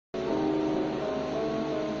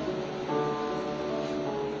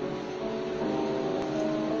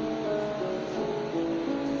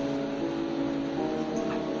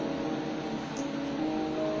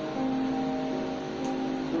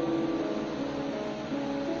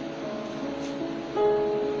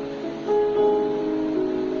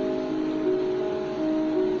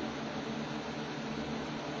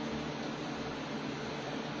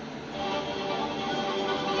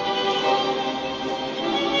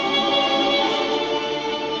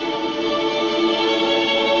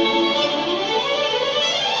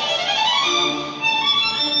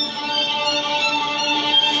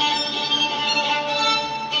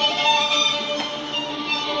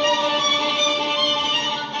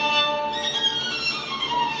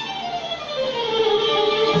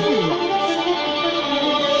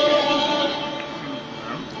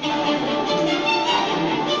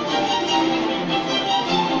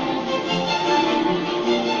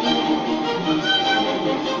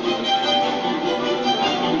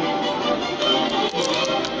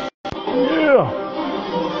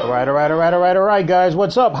All right, guys.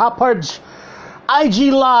 What's up? Hot Pudge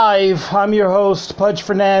IG Live. I'm your host, Pudge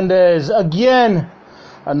Fernandez. Again,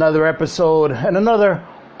 another episode and another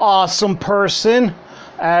awesome person.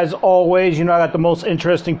 As always, you know, I got the most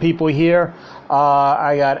interesting people here.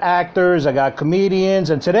 I got actors, I got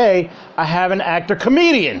comedians, and today I have an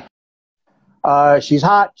actor-comedian. She's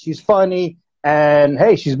hot, she's funny, and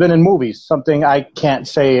hey, she's been in movies, something I can't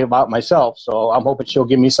say about myself, so I'm hoping she'll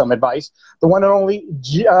give me some advice. The one and only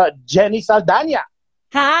Jenny Saldana.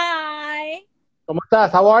 Hi. ¿Cómo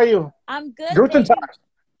estás? How are you? I'm good. Guten Tag.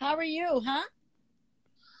 How are you, huh?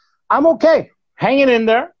 I'm okay. Hanging in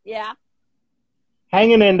there. Yeah.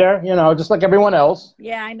 Hanging in there, you know, just like everyone else.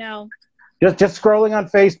 Yeah, I know. Just scrolling on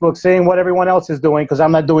Facebook, seeing what everyone else is doing, because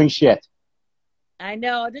I'm not doing shit. I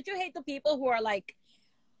know. Did you hate the people who are like,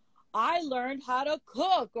 I learned how to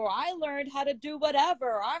cook, or I learned how to do whatever,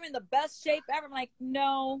 or I'm in the best shape ever? I'm like,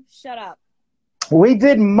 no, shut up. We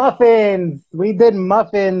did muffins.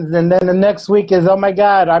 And then the next week is, oh my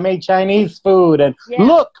God, I made Chinese food. And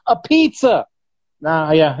look, a pizza. You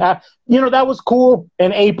know, that was cool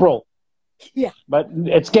in April. Yeah. But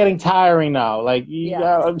it's getting tiring now. Like,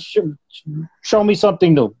 show me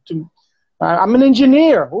something new. I'm an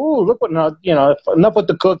engineer. Ooh, look what, you know, enough with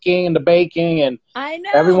the cooking and the baking, and I know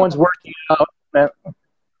everyone's working out.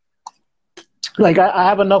 Like, I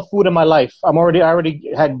have enough food in my life. I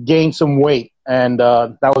already had gained some weight, and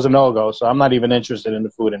that was a no-go. So I'm not even interested in the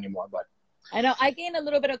food anymore. But I know I gained a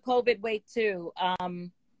little bit of COVID weight too.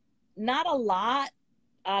 Not a lot,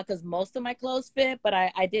 because most of my clothes fit, but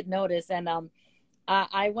I did notice. And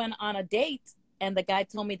I went on a date, and the guy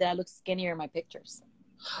told me that I look skinnier in my pictures.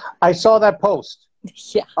 I saw that post.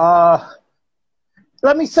 Yeah.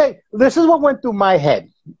 Let me say, this is what went through my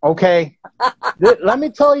head, okay? Let me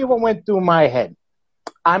tell you what went through my head.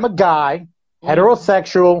 I'm a guy,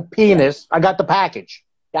 heterosexual, penis. I got the package.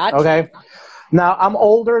 Gotcha. Okay? Now, I'm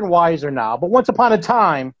older and wiser now, but once upon a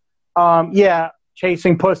time,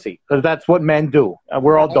 chasing pussy, because that's what men do.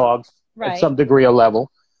 We're all dogs at some degree or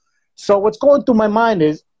level. So what's going through my mind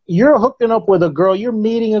is, you're hooking up with a girl, you're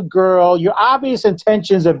meeting a girl, your obvious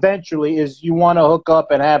intentions eventually is you want to hook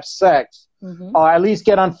up and have sex, or at least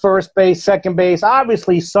get on first base, second base,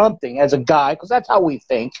 obviously something as a guy, because that's how we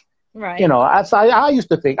think. Right. You know, I used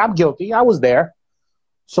to think. I'm guilty. I was there.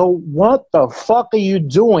 So what the fuck are you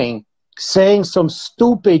doing saying some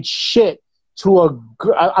stupid shit to a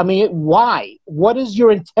girl? I mean, why? What is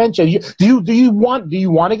your intention? Do you want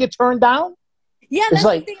to get turned down? Yeah, that's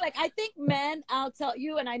the thing. Like, I think men, I'll tell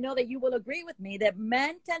you, and I know that you will agree with me, that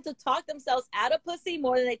men tend to talk themselves out of pussy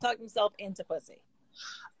more than they talk themselves into pussy.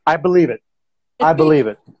 I believe it. I believe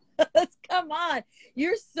it. Come on.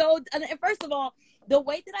 You're so, and first of all, the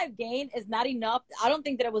weight that I've gained is not enough. I don't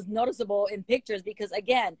think that it was noticeable in pictures because,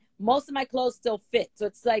 again, most of my clothes still fit. So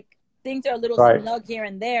it's like things are a little snug here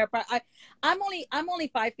and there. But I'm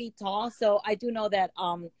only 5 feet tall, so I do know that,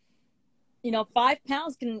 you know, 5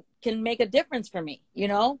 pounds can make a difference for me, you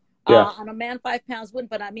know? On a man, 5 pounds wouldn't,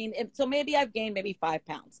 but I mean, so maybe I've gained maybe 5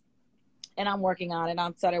 pounds, and I'm working on it.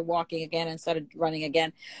 I started walking again and started running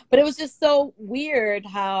again. But it was just so weird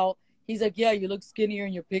how he's like, yeah, you look skinnier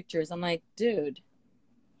in your pictures. I'm like, dude,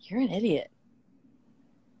 you're an idiot.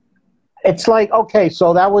 It's like, okay,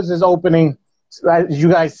 so that was his opening. You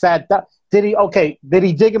guys sat down. Did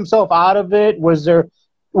he dig himself out of it? Was there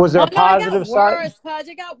a positive side?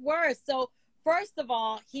 It got worse. So first of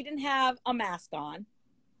all, he didn't have a mask on.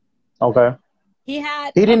 Okay. He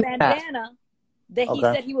had a bandana that he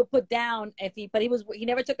said he would put down but he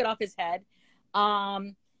never took it off his head.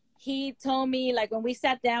 He told me, like, when we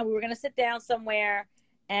sat down, we were gonna sit down somewhere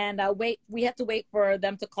and we had to wait for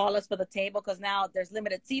them to call us for the table because now there's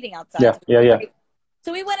limited seating outside. Yeah.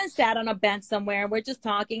 So we went and sat on a bench somewhere and we're just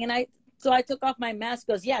talking, and I took off my mask.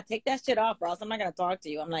 He goes, yeah, take that shit off or else I'm not going to talk to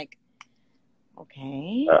you. I'm like,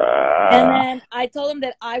 okay. And then I told him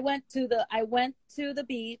that I went to the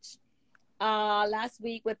beach last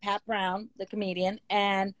week with Pat Brown, the comedian,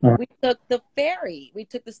 and we took the ferry. We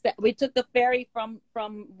took the ferry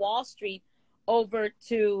from Wall Street over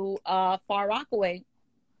to Far Rockaway.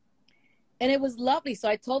 And it was lovely. So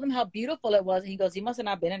I told him how beautiful it was. And he goes, you must have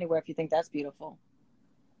not been anywhere if you think that's beautiful.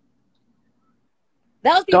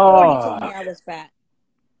 That was before he told me I was fat.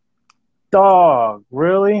 Dog,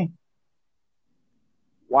 really?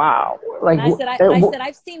 Wow. Like, and I said,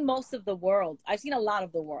 I've seen most of the world. I've seen a lot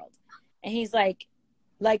of the world. And he's like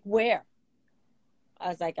where? I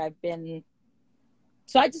was like, I've been.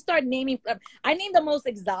 So I just started naming. I named the most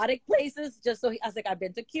exotic places just so I was like, I've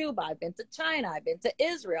been to Cuba, I've been to China, I've been to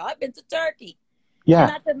Israel, I've been to Turkey. Yeah.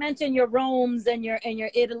 And not to mention your Romes and your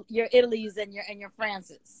Italys and your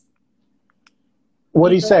Frances.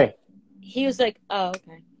 What'd he say? He was like, oh,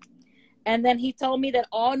 okay. And then he told me that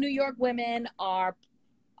all New York women are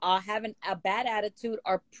having a bad attitude,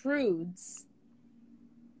 are prudes.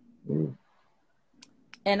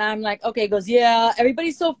 And I'm like, okay. He goes, yeah,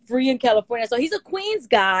 everybody's so free in California. So he's a Queens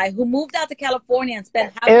guy who moved out to California and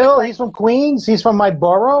spent half his life. He's from Queens? He's from my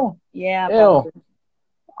borough? Yeah. Ew.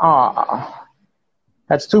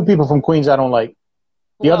 That's two people from Queens I don't like.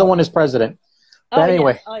 The other one is president. But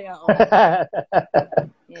anyway. Yeah. Oh, yeah.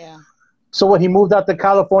 Yeah. So what, he moved out to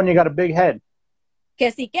California, got a big head?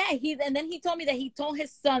 And then he told me that he told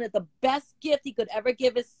his son that the best gift he could ever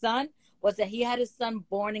give his son was that he had his son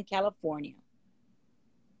born in California.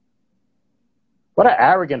 What an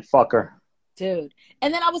arrogant fucker. Dude.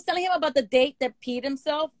 And then I was telling him about the date that peed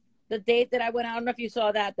himself. The date that I went on. I don't know if you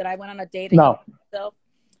saw that I went on a date. No. All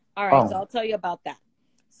right, so I'll tell you about that.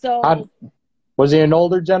 So was he an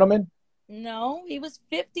older gentleman? No, he was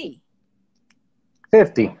 50.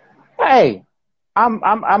 50. Hey, I'm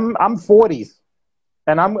 40s.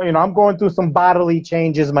 And I'm going through some bodily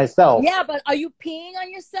changes myself. Yeah, but are you peeing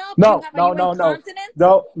on yourself? No. No, No,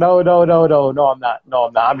 I'm not.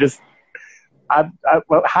 I'm just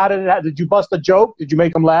how did you bust a joke? Did you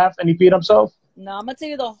make him laugh and he peed himself? No, I'm gonna tell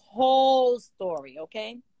you the whole story,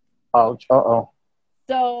 okay? Oh,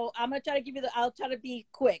 So I'm gonna try to give you I'll try to be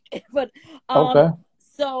quick. But okay.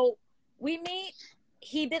 So we meet.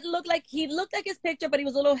 He looked like his picture, but he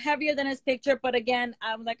was a little heavier than his picture. But again,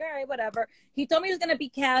 I'm like, all right, whatever. He told me he was going to be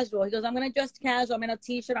casual. He goes, I'm going to dress casual. I'm in a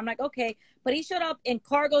t-shirt. I'm like, okay. But he showed up in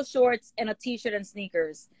cargo shorts and a t-shirt and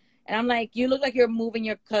sneakers. And I'm like, you look like you're moving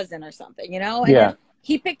your cousin or something, And then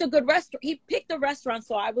he picked a good restaurant. He picked a restaurant.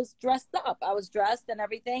 So I was dressed up. I was dressed and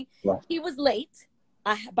everything. Right. He was late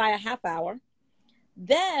by a half hour.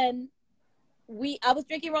 Then I was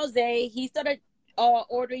drinking rosé. He started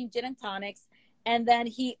ordering gin and tonics. And then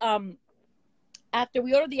he, after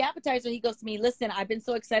we ordered the appetizer, he goes to me, listen, I've been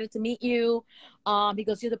so excited to meet you. He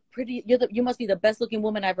goes, you must be the best looking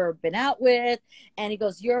woman I've ever been out with. And he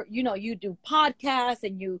goes, you do podcasts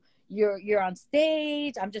and you're on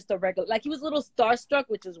stage. I'm just a regular, like he was a little starstruck,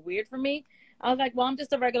 which was weird for me. I was like, well, I'm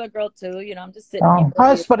just a regular girl too. I'm just sitting here.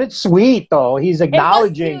 But it's sweet though. He's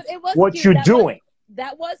acknowledging what you're doing.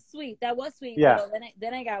 That was sweet. Yeah. But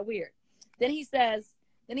then I got weird. Then he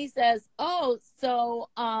says, oh, so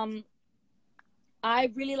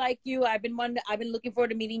I really like you. I've been looking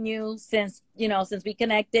forward to meeting you since we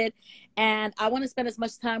connected, and I want to spend as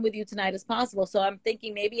much time with you tonight as possible. So I'm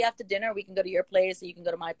thinking maybe after dinner we can go to your place or you can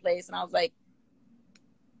go to my place. And I was like,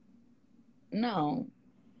 no.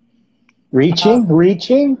 Reaching.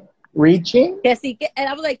 Yes, and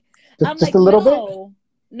I was like, just a little bit.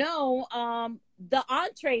 No, the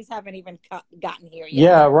entrees haven't even gotten here yet.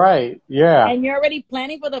 Yeah, right. Yeah. And you're already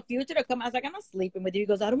planning for the future to come. I was like, I'm not sleeping with you. He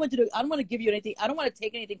goes, I don't want to give you anything. I don't want to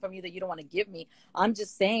take anything from you that you don't want to give me. I'm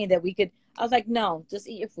just saying that we could. I was like, no, just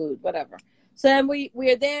eat your food, whatever. So then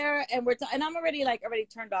we're there and and I'm already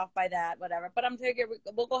turned off by that, whatever. But I'm thinking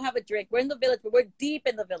we'll go have a drink. We're in the village, but we're deep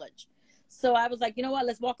in the village. So I was like, you know what?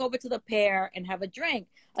 Let's walk over to the Pear and have a drink.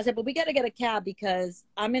 I said, but we got to get a cab because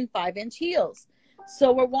I'm in 5-inch heels.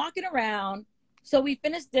 So we're walking around. So we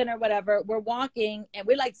finished dinner, whatever. We're walking, and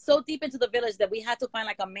we're like so deep into the village that we had to find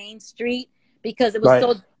like a main street because it was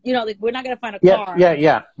so, like we're not gonna find a car.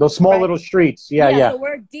 Yeah. Those small little streets. Yeah. So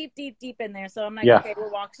we're deep in there. So I'm like, okay, we're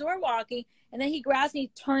walking. So we're walking, and then he grabs me,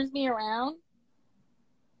 turns me around,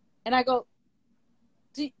 and I go,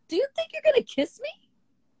 do you think you're gonna kiss me?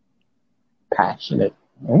 Passionate.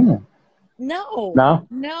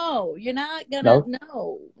 No, you're not gonna.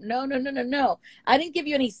 No. I didn't give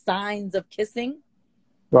you any signs of kissing.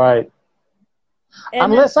 Right.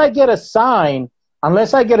 Unless I get a sign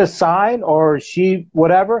or she,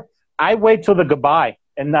 whatever, I wait till the goodbye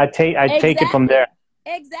and I take it from there.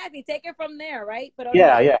 Exactly. Take it from there. Right. But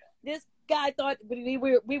yeah. This guy thought we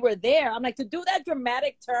were there. I'm like, to do that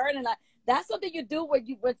dramatic turn. And that's something you do when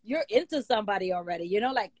you're into somebody already,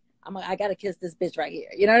 like, I gotta kiss this bitch right here.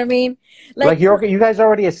 You know what I mean? Like you guys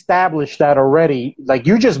already established that already. Like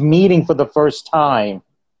you're just meeting for the first time.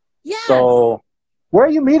 Yeah. So where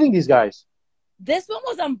are you meeting these guys? This one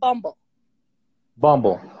was on Bumble.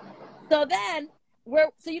 So then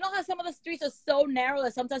so you know how some of the streets are so narrow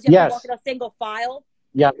that sometimes you have to walk in a single file?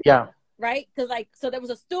 Yeah. Right? Because so there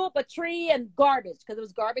was a stoop, a tree, and garbage because it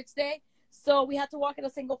was garbage day. So we had to walk in a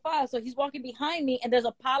single file. So he's walking behind me, and there's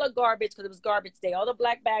a pile of garbage because it was garbage day. All the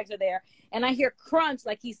black bags are there. And I hear crunch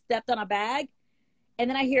like he stepped on a bag. And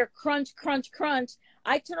then I hear crunch, crunch, crunch.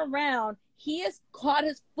 I turn around. He has caught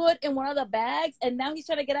his foot in one of the bags, and now he's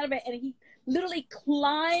trying to get out of it. And he literally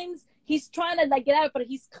climbs. He's trying to get out, but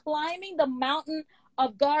he's climbing the mountain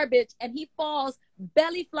of garbage, and he falls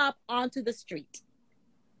belly flop onto the street.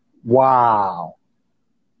 Wow.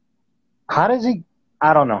 How does he?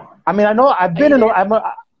 I don't know. I mean, I know I've been in.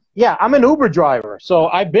 Yeah, I'm an Uber driver, so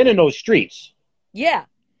I've been in those streets. Yeah.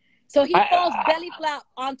 So he falls belly flop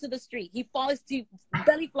onto the street. He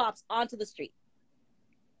belly flops onto the street.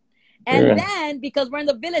 And then, because we're in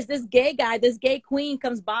the village, this gay queen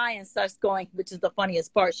comes by and starts going, which is the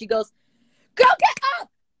funniest part. She goes, "Girl, get up!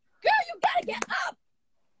 Girl, you gotta get up!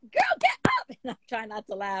 Girl, get up!" And I'm trying not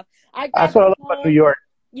to laugh. That's what I love about New York.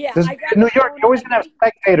 Yeah. New York, you're always going to have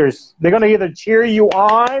spectators. They're going to either cheer you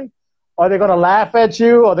on, or they're going to laugh at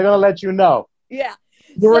you, or they're going to let you know. Yeah.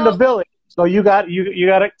 You're in the village, so you got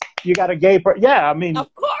a gay person. Yeah, I mean.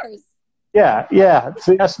 Of course. Yeah, yeah.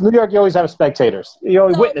 See, that's New York. You always have spectators. You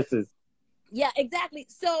always witnesses. Yeah, exactly.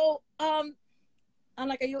 So, I'm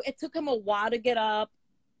like, it took him a while to get up,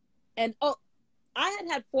 and I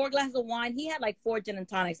had 4 glasses of wine. He had like 4 gin and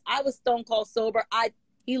tonics. I was stone cold sober.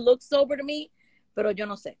 He looked sober to me, pero yo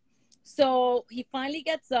no sé. So he finally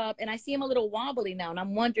gets up, and I see him a little wobbly now, and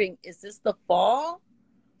I'm wondering, is this the fall,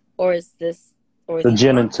 or is this the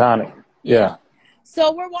gin and tonic? Yeah.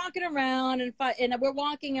 So we're walking around, and we're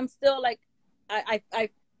walking. I'm still like,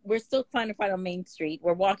 we're still trying to find a main street.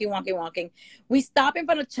 We're walking. We stop in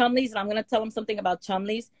front of Chumley's, and I'm gonna tell him something about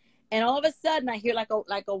Chumley's. And all of a sudden, I hear like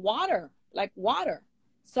water.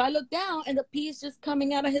 So I look down, and the pee is just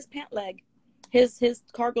coming out of his pant leg, his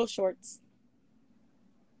cargo shorts.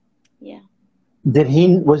 Yeah.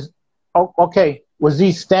 Okay? Was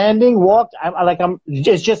he standing?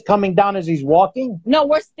 It's just coming down as he's walking. No,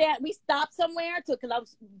 we stopped somewhere because I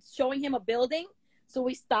was showing him a building. So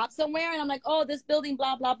we stopped somewhere, and I'm like, "Oh, this building,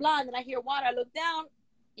 blah blah blah." And then I hear water. I look down.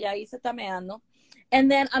 Yeah, he said tameando. And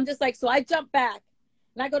then I'm just like, so I jump back,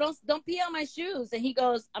 and I go, "Don't pee on my shoes." And he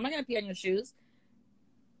goes, "I'm not gonna pee on your shoes."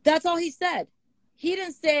 That's all he said. He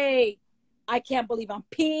didn't say, "I can't believe I'm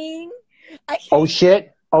peeing." Oh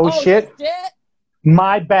shit! Oh shit!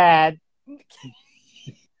 My bad.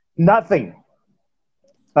 Nothing.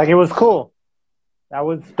 Like, it was cool. That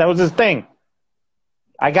was his thing.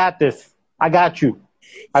 I got this. I got you.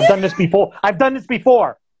 I've done this before.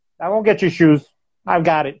 I won't get your shoes. I've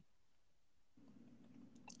got it.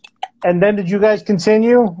 And then did you guys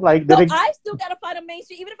continue? I still got to find a main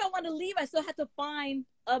street. Even if I want to leave, I still had to find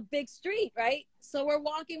a big street, right? So we're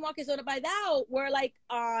walking. So by now,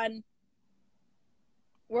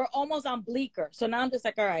 we're almost on Bleecker. So now I'm just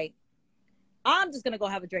like, all right, I'm just going to go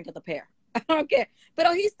have a drink at the Pear. I don't care.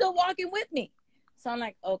 But he's still walking with me. So I'm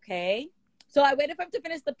like, okay. So I waited for him to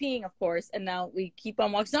finish the peeing, of course. And now we keep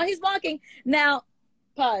on walking. So now he's walking. Now,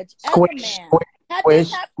 Pudge, as a man, had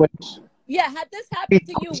this happened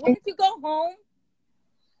to you, wouldn't you go home?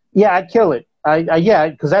 Yeah, I'd kill it. Yeah,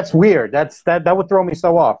 because that's weird. That would throw me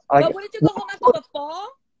so off. But wouldn't you go home after the fall?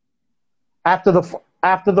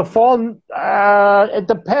 After the fall, it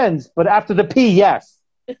depends. But after the pee, yes.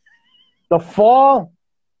 The fall,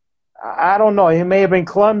 I don't know. He may have been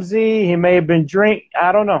clumsy. He may have been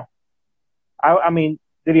I don't know. I mean,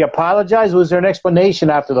 did he apologize? Was there an explanation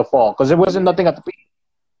after the fall? Because there wasn't nothing at the pee.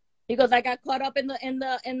 He goes, "I got caught up in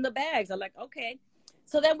the bags." I'm like, okay.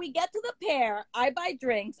 So then we get to the Pear. I buy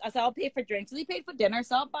drinks. I said, "I'll pay for drinks." So he paid for dinner,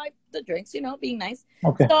 so I'll buy the drinks, being nice.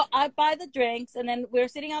 Okay. So I buy the drinks, and then we're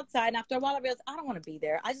sitting outside. And after a while, I realized I don't want to be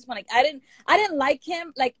there. I just want to. I didn't like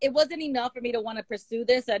him. Like, it wasn't enough for me to want to pursue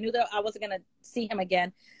this. I knew that I wasn't gonna see him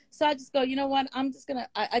again. So I just go, you know what? I'm just gonna.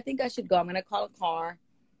 I think I should go. I'm gonna call a car,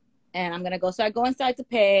 and I'm gonna go. So I go inside to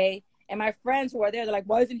pay, and my friends who are there, they're like,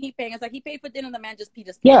 "Why isn't he paying?" I was like, "He paid for dinner. The man just paid.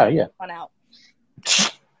 Yeah. Run out."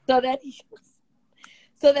 So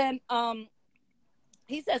then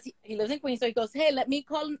he says he lives in Queens, so he goes, "Hey, let me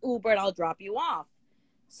call an Uber and I'll drop you off."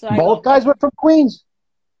 So both guys were from Queens?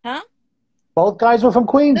 Huh? Both guys were from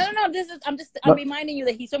Queens? No. I'm reminding you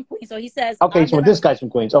that he's from Queens. So he says, okay, so this guy's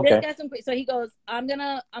from Queens. Okay. This guy's from Queens. So he goes, I'm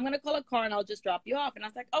gonna call a car and I'll just drop you off. And I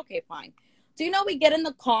was like, okay, fine. So we get in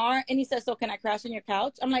the car and he says, "So can I crash on your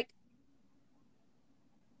couch?" I'm like,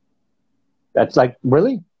 that's like,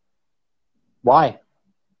 really? Why?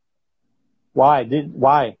 Why?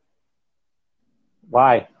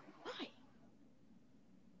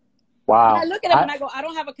 Wow. And I look at him and I go, "I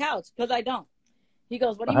don't have a couch," because I don't. He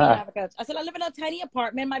goes, "What do you mean I have a couch?" I said, "I live in a tiny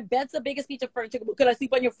apartment. My bed's the biggest piece of furniture. Could I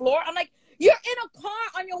sleep on your floor?" I'm like, "You're in a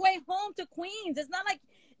car on your way home to Queens. It's not like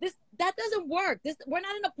this. That doesn't work. We're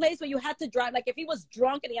not in a place where you have to drive. Like, if he was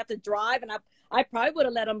drunk and he had to drive, and I probably would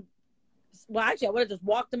have let him. Well, actually, I would have just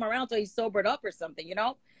walked him around till he sobered up or something,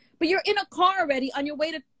 But you're in a car already on your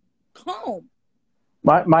way to home.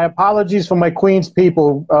 My apologies for my Queens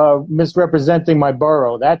people misrepresenting my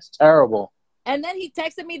borough. That's terrible. And then he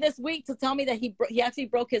texted me this week to tell me that he actually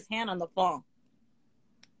broke his hand on the phone.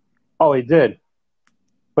 Oh, he did.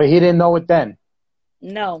 But he didn't know it then.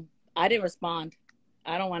 No, I didn't respond.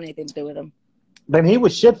 I don't want anything to do with him. Then he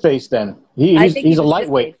was shit-faced then. I think He's he a was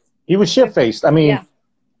lightweight. shit-faced. He was shit-faced. I mean, Yeah.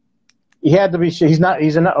 he had to be he's not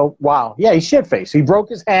he's an oh, wow. Yeah, he's shit-faced. He broke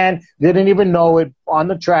his hand, didn't even know it on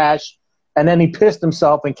the trash, and then he pissed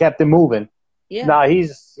himself and kept it moving. Yeah. No,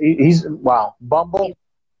 he's wow. Bumble.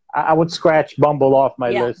 I would scratch Bumble off my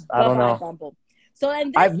list. I don't know. Bumble. So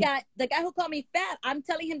then this guy, the guy who called me fat, I'm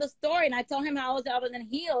telling him the story, and I told him how I was in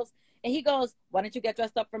heels, and he goes, "Why don't you get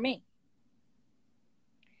dressed up for me?"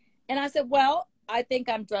 And I said, "Well, I think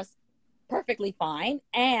I'm dressed perfectly fine,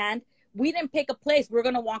 and we didn't pick a place. We're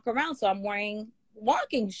gonna walk around, so I'm wearing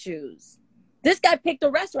walking shoes." This guy picked a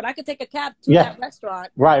restaurant. I could take a cab to that restaurant.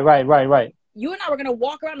 Right. You and I were gonna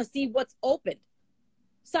walk around and see what's open.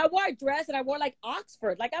 So I wore a dress and I wore like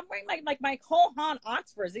Oxford. Like I'm wearing like my whole Han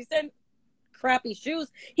Oxfords. He said crappy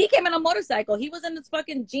shoes. He came in a motorcycle. He was in his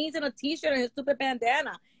fucking jeans and a t-shirt and his stupid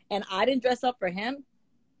bandana. And I didn't dress up for him.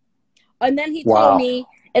 And then he told me,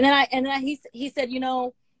 and then he said, you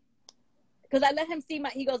know, because I let him see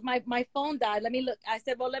he goes, my phone died. Let me look. I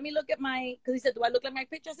said, well, let me look at because he said, do I look like my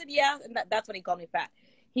picture? I said, yeah. And that's when he called me fat.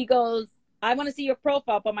 He goes, I want to see your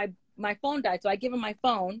profile, but my phone died. So I give him my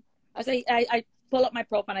phone. I say, I pull up my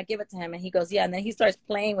profile and I give it to him. And he goes, yeah. And then he starts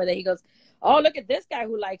playing with it. He goes, oh, look at this guy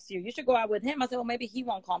who likes you. You should go out with him. I said, well, maybe he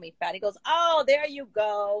won't call me fat. He goes, oh, there you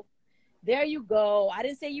go. There you go. I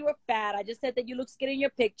didn't say you were fat. I just said that you look skinny in your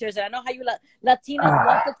pictures. And I know how you Latinas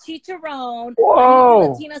love the chicharron.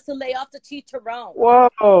 Whoa. I need Latinas to lay off the chicharron. Whoa.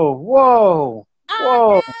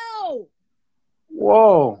 Oh, no.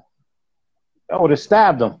 Whoa. I would have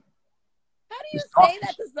stabbed him. How do you say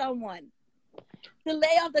that to someone? To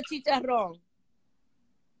lay off the chicharron.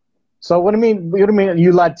 So what do you mean? What do you mean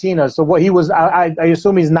you Latina? So what he was? I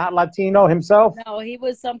assume he's not Latino himself. No, he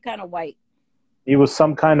was some kind of white. He was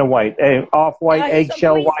some kind of white, off-white,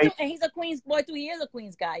 eggshell white. And he's a Queens boy too. He is a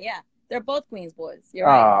Queens guy. Yeah, they're both Queens boys. You're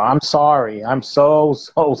right. Oh, I'm sorry. I'm so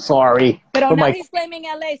sorry. But now he's claiming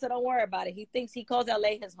LA, so don't worry about it. He calls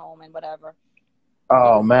LA his home and whatever.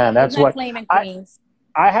 Oh man, that's what claiming Queens.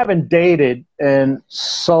 I haven't dated in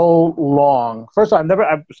so long. First of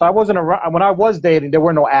all, I wasn't around when I was dating. There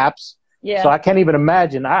were no apps, so I can't even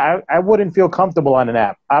imagine. I wouldn't feel comfortable on an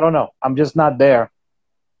app. I don't know. I'm just not there.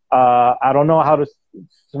 I don't know how to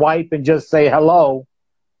swipe and just say hello.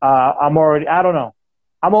 I don't know.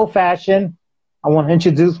 I'm old fashioned. I want to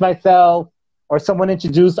introduce myself, or someone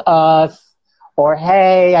introduce us, or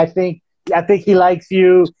hey, I think he likes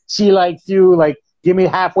you. She likes you. Like, give me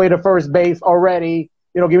halfway to first base already.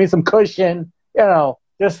 You know, give me some cushion. You know,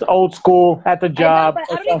 just old school at the job. I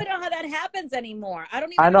don't even know how that happens anymore. I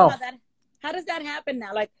don't even know how does that happen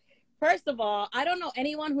now? Like, first of all, I don't know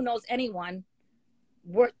anyone who knows anyone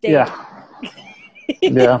worth dating.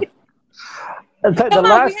 Yeah. The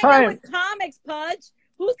last time with comics, Pudge.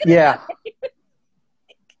 Who's gonna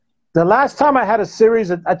The last time I had a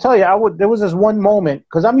series, I tell you, there was this one moment,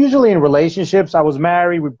 because I'm usually in relationships. I was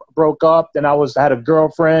married, we broke up, then had a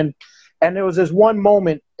girlfriend, and there was this one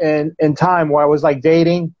moment in time where I was like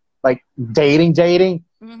dating,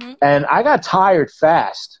 Mm-hmm. and I got tired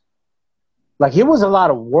fast. Like, it was a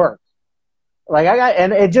lot of work. Like,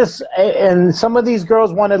 and some of these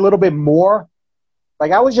girls wanted a little bit more.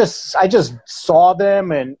 Like, I just saw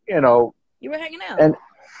them, and you know, you were hanging out,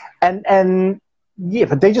 and yeah,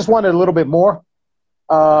 but they just wanted a little bit more.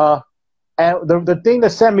 And the thing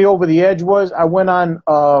that sent me over the edge was I went on,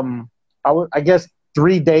 I guess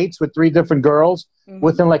 3 dates with 3 different girls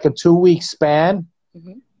within like a 2-week span.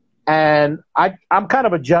 Mm-hmm. And I'm kind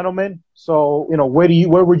of a gentleman, so you know,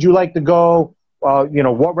 where would you like to go? You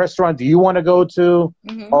know, what restaurant do you want to go to?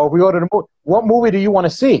 Mm-hmm. Or if we go to the movie, what movie do you want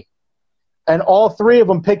to see? And all 3 of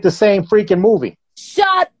them picked the same freaking movie.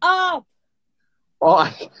 Shut up!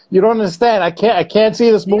 Oh, you don't understand. I can't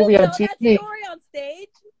see this movie on TV. That story on stage?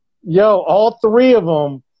 Yo, all 3 of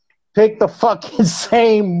them picked the fucking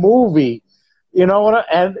same movie. You know what?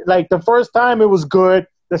 And like the first time it was good.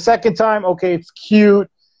 The second time, okay, it's cute.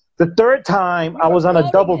 The third time I was on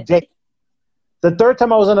a double date. The third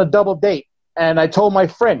time I was on a double date, and I told my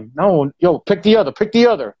friend, "No, yo, pick the other.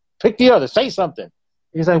 Say something."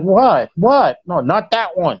 He's like, "What? No, not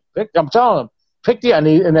that one." I'm telling him, pick the. And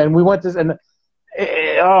then we went and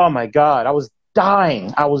oh my God, I was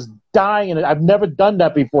dying, and I've never done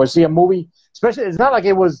that before. See a movie, especially, it's not like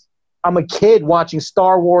I'm a kid watching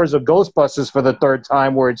Star Wars or Ghostbusters for the third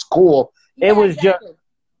time where it's cool. Yeah, it was exactly.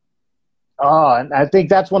 And I think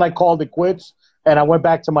that's when I called it quits, and I went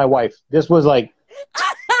back to my wife. This was like,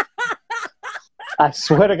 I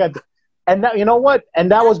swear to God. And that, you know what? And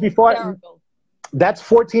that was before. Hysterical. That's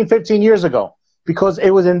 14, 15 years ago, because it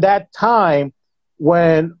was in that time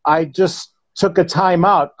when I just took a time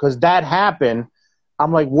out because that happened.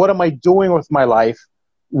 I'm like, what am I doing with my life?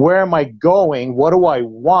 Where am I going? What do I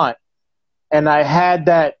want? And I had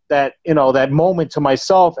that moment to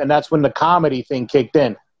myself, and that's when the comedy thing kicked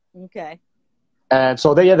in. Okay. And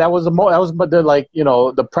so that was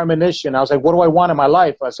the premonition. I was like, what do I want in my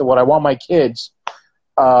life? I said, well, I want my kids,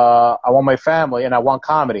 I want my family, and I want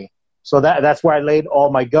comedy. So that's where I laid all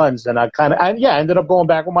my guns, and I ended up going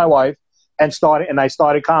back with my wife and I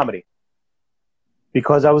started comedy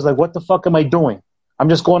because I was like, what the fuck am I doing? I'm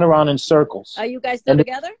just going around in circles. Are you guys still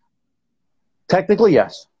together? Technically,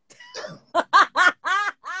 yes.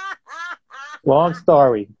 Long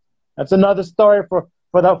story. That's another story for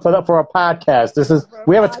a podcast.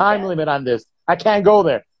 We have a time limit on this. I can't go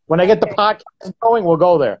there. When I get the podcast going, we'll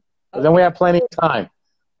go there. Okay. Then we have plenty of time.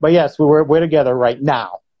 But yes, we're together right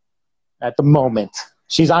now. At the moment,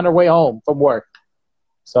 she's on her way home from work.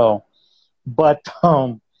 So, but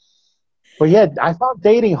yeah, I found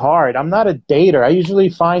dating hard. I'm not a dater. I usually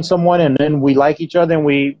find someone and then we like each other and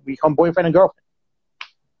we become boyfriend and girlfriend.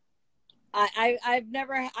 I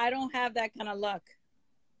don't have that kind of luck.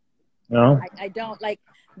 No, I don't. Like,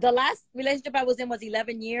 the last relationship I was in was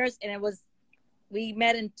 11 years, and we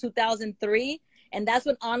met in 2003, and that's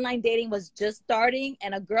when online dating was just starting.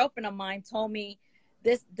 And a girlfriend of mine told me,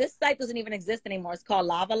 this site doesn't even exist anymore. It's called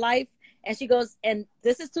Lava Life. And she goes, and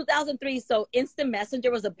this is 2003, so instant messenger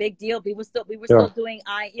was a big deal. We were still doing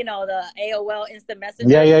the AOL instant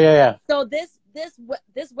messenger. Yeah. So this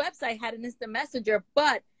website had an instant messenger,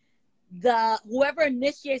 but whoever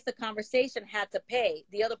initiates the conversation had to pay.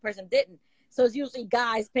 The other person didn't. So it's usually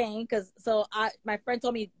guys paying my friend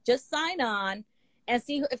told me, just sign on and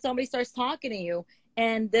see if somebody starts talking to you.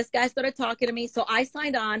 And this guy started talking to me, so I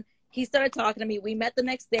signed on. He started talking to me. We met the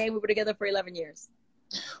next day. We were together for 11 years.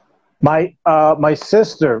 My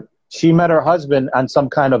sister, she met her husband on some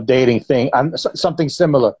kind of dating thing, on something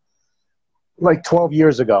similar, like 12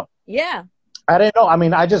 years ago. Yeah. I didn't know. I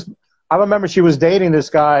mean, I remember she was dating this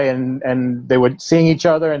guy and they were seeing each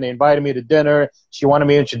other and they invited me to dinner. She wanted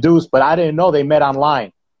me introduced, but I didn't know they met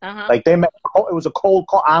online. Uh-huh. Like they met, it was a cold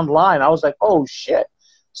call online. I was like, oh shit.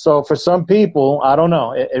 So for some people, I don't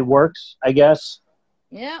know. It works, I guess.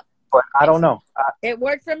 Yeah. But I don't know. It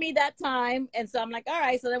worked for me that time. And so I'm like, all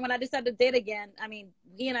right. So then when I decided to date again, I mean,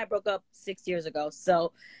 he and I broke up 6 years ago.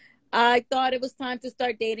 So I thought it was time to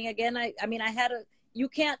start dating again. You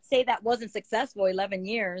can't say that wasn't successful, 11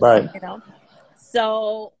 years. Right.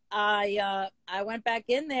 So I went back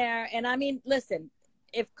in there. And I mean, listen,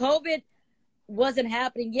 if COVID wasn't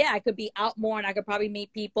happening, I could be out more and I could probably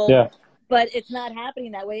meet people. Yeah. But it's not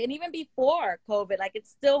happening that way. And even before COVID, like, it's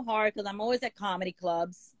still hard because I'm always at comedy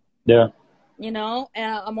clubs. Yeah. And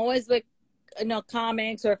I'm always with,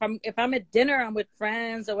 comics, or if I'm at dinner, I'm with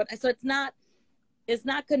friends or what. So it's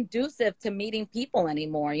not conducive to meeting people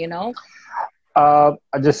anymore,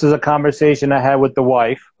 This is a conversation I had with the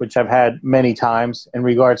wife, which I've had many times in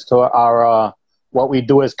regards to our, what we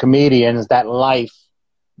do as comedians, that life,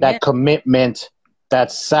 that commitment,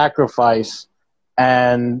 that sacrifice,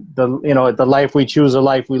 and the life we choose, the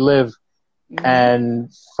life we live. Mm-hmm.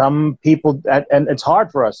 And some people, and it's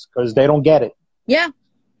hard for us because they don't get it. Yeah.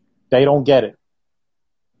 They don't get it.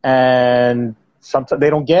 And sometimes they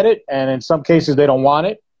don't get it. And in some cases they don't want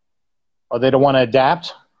it, or they don't want to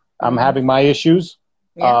adapt. I'm having my issues.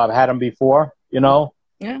 Yeah. I've had them before, Yeah.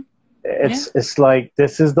 It's like,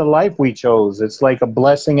 this is the life we chose. It's like a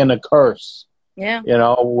blessing and a curse. Yeah.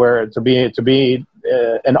 Where to be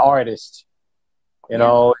an artist,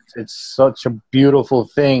 it's such a beautiful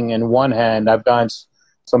thing. In one hand, I've gotten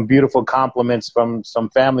some beautiful compliments from some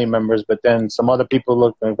family members, but then some other people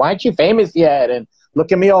look like, why aren't you famous yet? And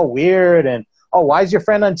look at me all weird. And, oh, why is your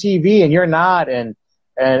friend on TV and you're not? And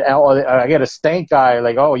I get a stank eye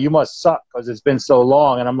like, oh, you must suck because it's been so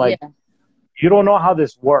long. And I'm like, you don't know how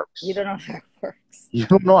this works. You don't know how it works. You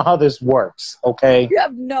don't know how this works, okay? You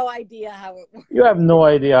have no idea how it works. You have no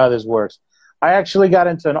idea how this works. I actually got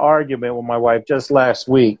into an argument with my wife just last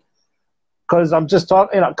week because I'm just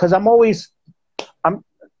talking, because I'm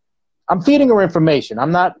feeding her information.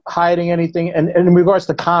 I'm not hiding anything. And in regards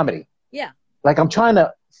to comedy. Yeah. Like, I'm trying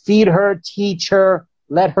to feed her, teach her,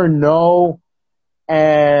 let her know.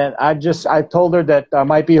 And I told her that I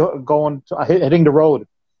might be hitting the road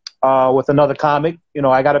with another comic.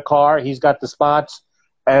 I got a car. He's got the spots.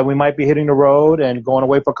 And we might be hitting the road and going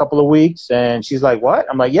away for a couple of weeks. And she's like, what?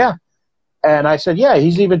 I'm like, yeah. And I said, yeah,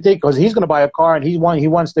 he's even thinking, because he's going to buy a car and he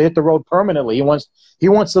wants to hit the road permanently. He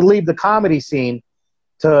wants to leave the comedy scene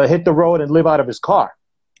to hit the road and live out of his car.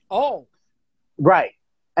 Oh. Right.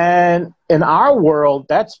 And in our world,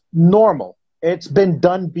 that's normal. It's been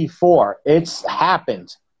done before. It's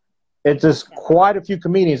happened. It's just quite a few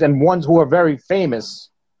comedians and ones who are very famous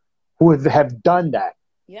who have done that.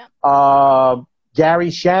 Yeah. Gary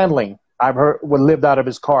Shandling, I've heard, lived out of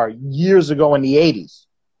his car years ago in the 80s.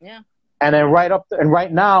 Yeah. And then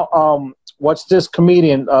right now, what's this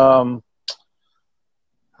comedian? The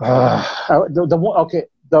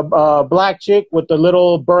black chick with the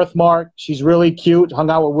little birthmark. She's really cute. Hung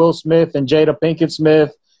out with Will Smith and Jada Pinkett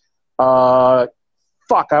Smith. I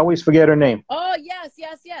always forget her name. Oh yes.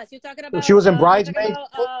 You're talking about. She was in Bridesmaids.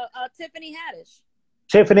 Tiffany Haddish.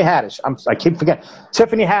 Tiffany Haddish. I keep forgetting.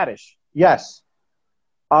 Tiffany Haddish. Yes.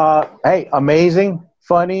 Hey, amazing,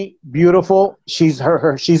 funny, beautiful. She's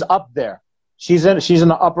up there. She's in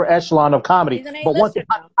the upper echelon of comedy. But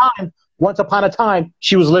once upon a time,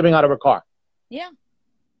 she was living out of her car. Yeah.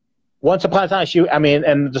 Once upon a time,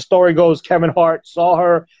 and the story goes, Kevin Hart saw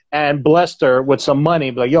her and blessed her with some money.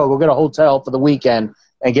 Like, yo, go get a hotel for the weekend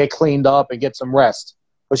and get cleaned up and get some rest.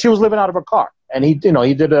 But she was living out of her car, and he did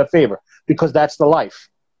her a favor because that's the life.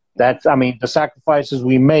 The sacrifices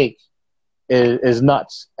we make is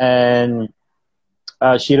nuts, and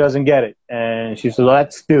she doesn't get it, and she says, "Well,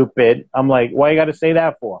 that's stupid." I'm like, "Why you got to say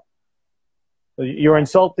that for? You're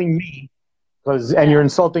insulting me." And you're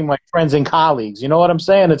insulting my friends and colleagues. You know what I'm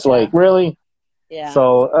saying? It's like, really? Yeah.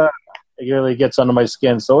 So it really gets under my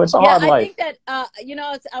skin. So it's a hard life. I think that,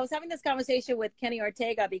 I was having this conversation with Kenny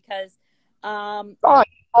Ortega because...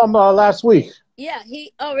 last week. Yeah.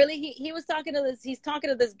 He was talking to he's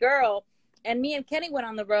talking to this girl, and me and Kenny went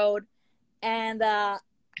on the road, and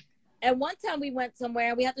one time we went somewhere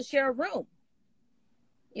and we had to share a room,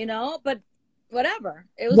 but whatever.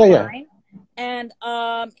 It was fine. And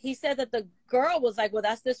he said that the girl was like, well,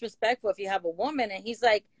 that's disrespectful if you have a woman. And he's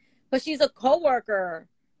like, but she's a coworker.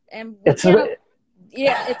 And it's not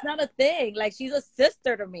a thing. Like, she's a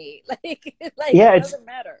sister to me. It doesn't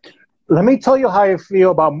matter. Let me tell you how I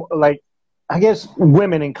feel about, like, I guess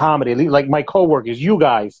women in comedy, like my coworkers, you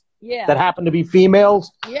guys that happen to be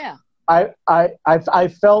females. Yeah. I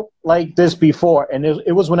felt like this before, and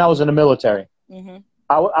it was when I was in the military. Mm-hmm.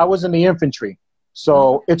 I was in the infantry.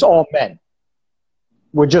 So it's all men.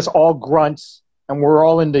 We're just all grunts, and we're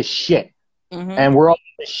all in the shit. Mm-hmm. And we're all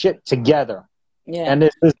in the shit together. Yeah. And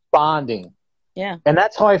there's this bonding. Yeah. And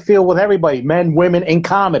that's how I feel with everybody, men, women, in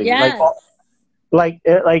comedy. Yes. Like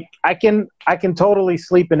I can totally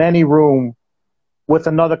sleep in any room with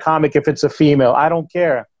another comic if it's a female. I don't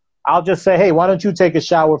care. I'll just say, hey, why don't you take a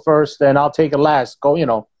shower first, and I'll take it last.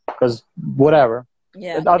 Go, because whatever.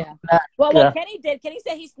 Yeah. What Kenny did, Kenny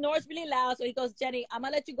said he snores really loud. So he goes, Jenny, I'm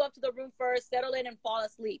going to let you go up to the room first, settle in, and fall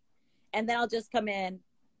asleep. And then I'll just come in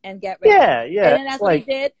and get ready. Yeah. And then that's what he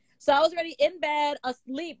did. So I was already in bed,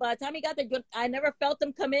 asleep. By the time he got there, I never felt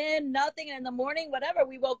him come in, nothing. And in the morning, whatever,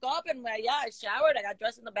 we woke up and I showered. I got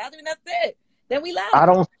dressed in the bathroom, and that's it. Then we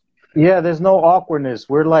left. There's no awkwardness.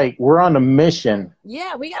 We're on a mission.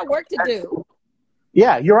 Yeah, we got work to do.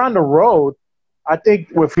 Yeah, you're on the road. I think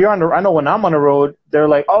if you're I know when I'm on the road, they're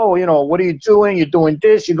like, oh, what are you doing? You're doing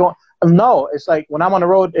this. You're going. No, it's like when I'm on the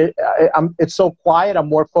road, it's so quiet. I'm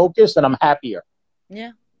more focused and I'm happier.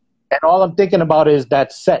 Yeah. And all I'm thinking about is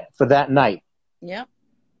that set for that night. Yeah.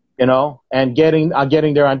 And getting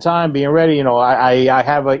there on time, being ready. I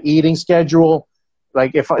have an eating schedule.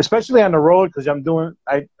 Like especially on the road, because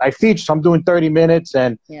I feature, so I'm doing 30 minutes,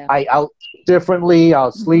 and I'll eat differently.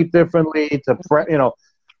 I'll sleep differently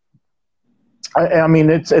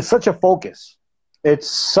it's such a focus. It's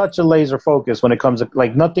such a laser focus when it comes to,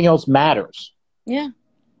 like, nothing else matters. Yeah.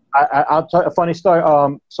 I'll tell you a funny story.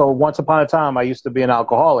 So once upon a time, I used to be an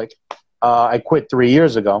alcoholic. I quit 3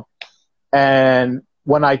 years ago. And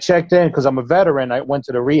when I checked in, because I'm a veteran, I went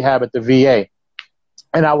to the rehab at the VA.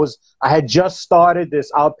 And I had just started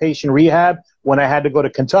this outpatient rehab when I had to go to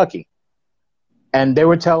Kentucky. And they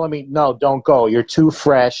were telling me, no, don't go. You're too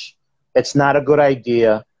fresh. It's not a good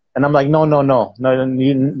idea. And I'm like, no,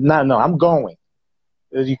 I'm going.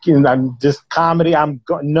 I'm just comedy.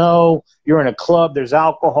 No, you're in a club. There's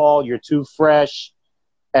alcohol. You're too fresh.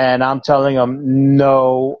 And I'm telling them,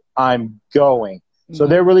 no, I'm going. Mm-hmm. So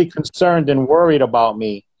they're really concerned and worried about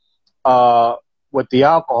me with the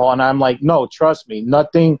alcohol. And I'm like, no, trust me,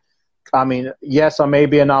 nothing. Yes, I may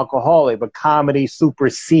be an alcoholic, but comedy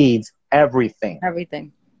supersedes everything.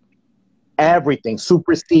 Everything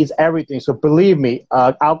supersedes everything. So believe me,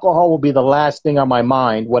 alcohol will be the last thing on my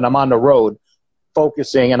mind when I'm on the road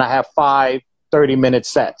focusing and I have 5 30-minute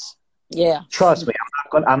sets. Yeah. Trust me,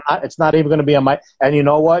 it's not even going to be on my, and you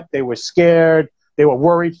know what? They were scared. They were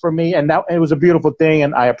worried for me, and it was a beautiful thing,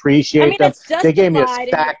 and I appreciate them. It's justified. They gave me a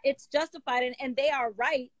stack. It's justified, and they are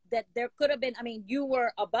right that there could have been. I mean, you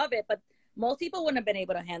were above it, but most people wouldn't have been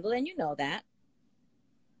able to handle it, and you know that.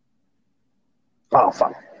 Oh,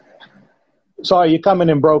 fuck. Sorry, you're coming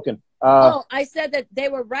in broken. I said that they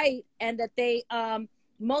were right, and that they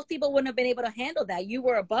most people wouldn't have been able to handle that. You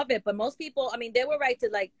were above it, but most people, I mean, they were right to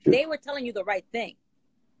they were telling you the right thing.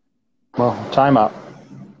 Well, time out.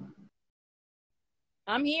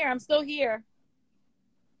 I'm here. I'm still here.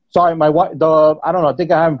 Sorry, I don't know. I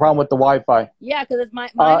think I have a problem with the Wi-Fi. Yeah, because it's mine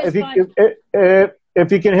is fine.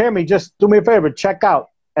 If you can hear me, just do me a favor. Check out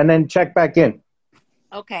and then check back in.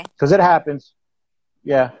 Okay. Because it happens.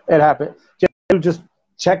 Yeah, it happens. Just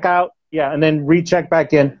check out, and then recheck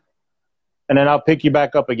back in, and then I'll pick you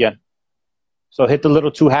back up again. So hit the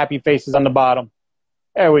little 2 happy faces on the bottom.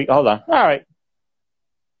 There we go. Hold on. All right.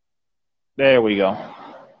 There we go.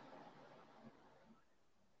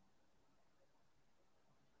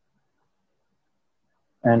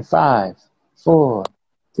 And 5, 4,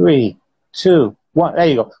 3, 2, 1. There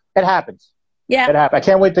you go. It happens. Yeah. It happens. I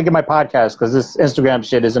can't wait to get my podcast because this Instagram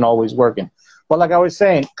shit isn't always working. But like I was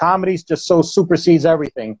saying, comedy just so supersedes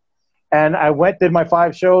everything. And I did my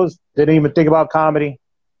 5 shows, didn't even think about comedy.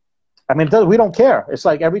 I mean, we don't care. It's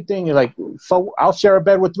like everything. Like, so I'll share a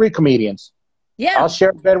bed with 3 comedians. Yeah. I'll share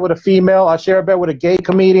a bed with a female. I'll share a bed with a gay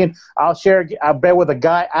comedian. I'll share a bed with a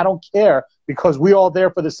guy. I don't care because we all there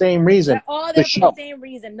for the same reason. We're all there for the same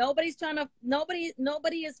reason. Nobody's trying to. Nobody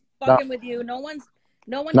is fucking with you. No one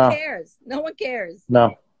cares. No one cares.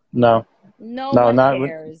 No one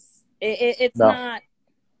cares. It's not.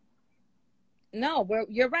 No,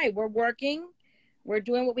 you're right. We're working. We're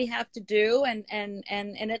doing what we have to do, and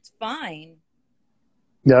it's fine.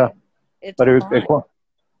 Yeah. It's fine.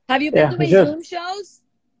 Have you been doing Zoom shows?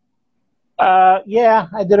 Yeah,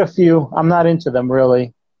 I did a few. I'm not into them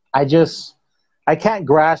really. I can't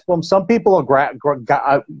grasp them. Some people are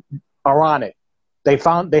on it. They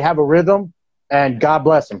have a rhythm, and God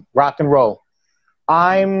bless them. Rock and roll.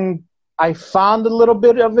 I found a little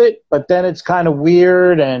bit of it, but then it's kind of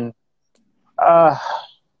weird, and I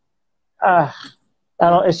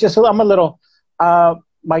don't know. It's just I'm a little.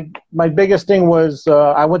 My biggest thing was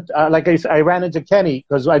I went I ran into Kenny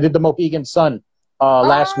because I did the Mohegan Sun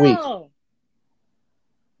last week.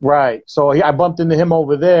 Right. So I bumped into him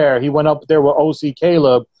over there. He went up there with OC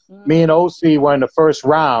Caleb. Me and OC were in the first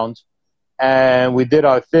round, and we did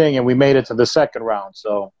our thing, and we made it to the second round.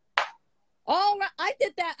 So. Oh, I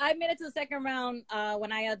did that. I made it to the second round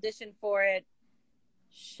when I auditioned for it.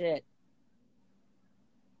 Shit.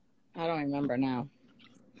 I don't remember now.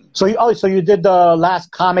 So you did the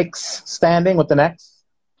last comics standing with the next?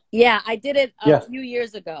 Yeah, I did it a few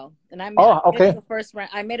years ago, and I made it to the first round.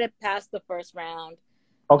 I made it past the first round.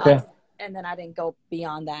 Okay. And then I didn't go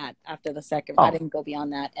beyond that after the second. I didn't go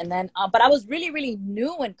beyond that, and then but I was really, really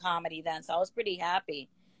new in comedy then, so I was pretty happy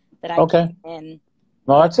that I came in.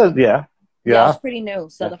 Well, that's Yeah, I was pretty new,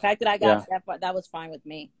 so the fact that I got that was fine with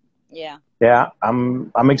me. Yeah. Yeah,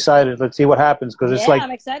 I'm excited. Let's see what happens because it's like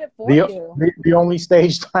I'm excited for you. The only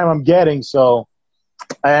stage time I'm getting. So,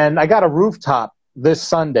 and I got a rooftop this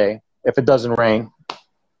Sunday if it doesn't rain,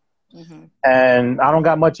 and I don't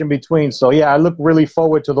got much in between. So yeah, I look really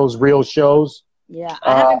forward to those real shows. Yeah,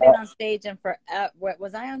 I haven't been on stage in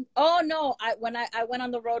was I on? Oh no, I went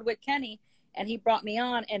on the road with Kenny and he brought me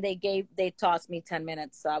on and they tossed me 10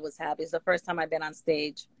 minutes, so I was happy. It's the first time I've been on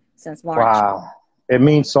stage since March. Wow. It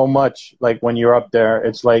means so much. Like when you're up there,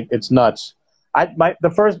 it's like, it's nuts.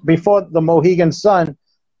 Before the Mohegan Sun,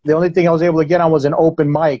 the only thing I was able to get on was an open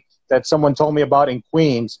mic that someone told me about in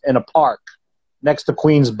Queens in a park next to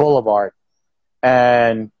Queens Boulevard.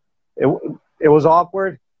 And it was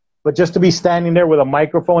awkward, but just to be standing there with a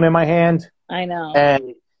microphone in my hand. I know.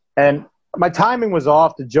 And my timing was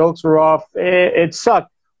off. The jokes were off. It sucked,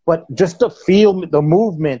 but just to feel the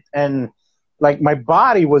movement and, like my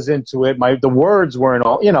body was into it. The words weren't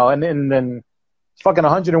all, and then fucking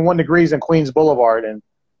 101 degrees in Queens Boulevard. And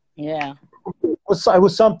yeah, it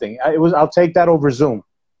was something. I'll take that over Zoom.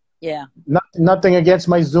 Yeah. Nothing against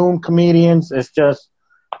my Zoom comedians. It's just,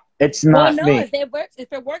 it's not me. If it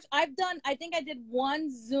works, I think I did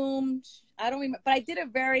one Zoom. I don't remember, but I did it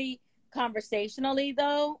very conversationally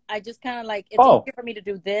though. I just kind of like, it's easier for me to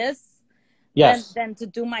do this than to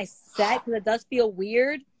do my set because it does feel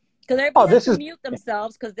weird. Because everybody has to mute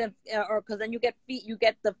themselves because then you get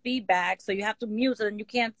the feedback, so you have to mute, so then you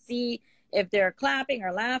can't see if they're clapping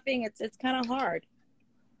or laughing. It's kind of hard.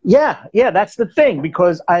 Yeah, that's the thing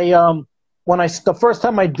because the first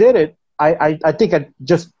time I did it, I think I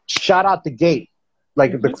just shot out the gate.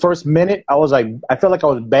 Like the first minute, I was like, I felt like I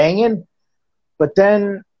was banging, but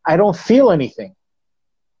then I don't feel anything.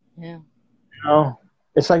 Yeah. You know,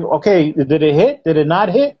 it's like, okay, did it hit? Did it not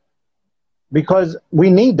hit? Because we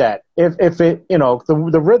need that. If it, you know,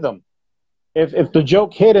 the rhythm. If the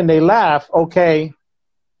joke hit and they laugh, okay,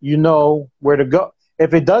 you know where to go.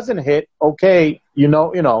 If it doesn't hit, okay, you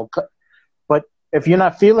know. But if you're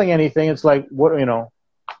not feeling anything, it's like, what, you know,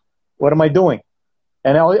 what am I doing?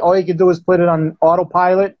 And all you can do is put it on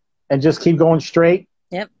autopilot and just keep going straight.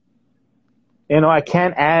 Yep. You know, I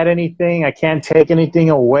can't add anything. I can't take anything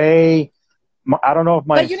away. I don't know if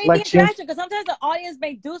my But you need the inflection. interaction, because sometimes the audience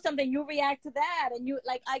may do something, you react to that, and you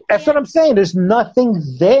like, I can't. That's what I'm saying. There's nothing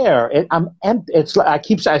there. I'm empty. It's like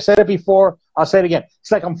I said it before. I'll say it again.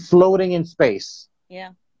 It's like I'm floating in space.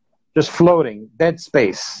 Yeah. Just floating, dead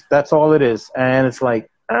space. That's all it is. And it's like,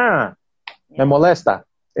 me molesta.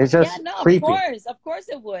 It's just creepy. Of course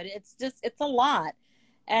it would. It's a lot.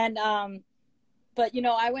 And but you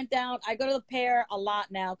know, I went down. I go to the pair a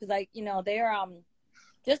lot now because they're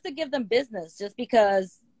just to give them business, just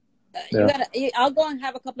because I'll go and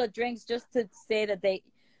have a couple of drinks just to say that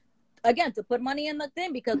to put money in the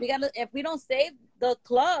thing, because if we don't save the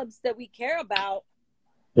clubs that we care about,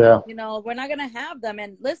 you know, we're not gonna have them.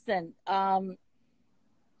 And listen,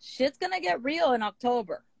 shit's gonna get real in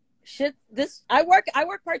October. I work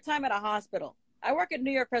part-time at a hospital. I work at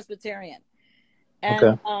New York Presbyterian,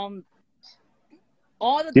 and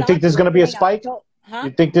all the you think there's gonna be a spike? Huh?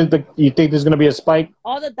 You think there's going to be a spike?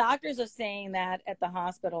 All the doctors are saying that at the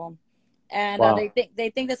hospital, and Wow. they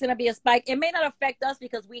think there's going to be a spike. It may not affect us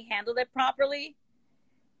because we handled it properly,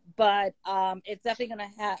 but it's definitely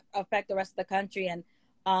going to affect the rest of the country. And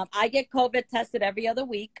I get COVID tested every other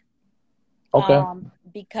week. Okay.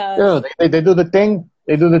 Because they do the thing.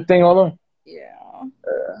 They do the thing all over. Yeah.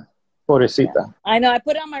 Pobrecita. Yeah. I know. I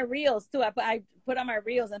put it on my reels too. I put on my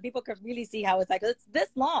reels, and people could really see how it's like. It's this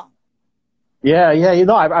long. Yeah. You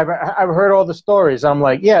know, I've heard all the stories. I'm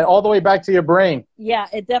like, all the way back to your brain. Yeah,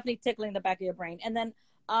 it definitely tickling the back of your brain. And then,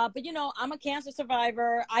 but you know, I'm a cancer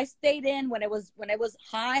survivor. I stayed in when it was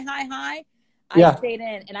high. I stayed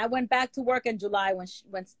in, and I went back to work in July when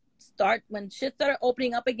shit started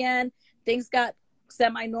opening up again. Things got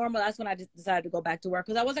semi-normal. That's when I just decided to go back to work,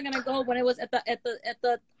 because I wasn't gonna go when it was at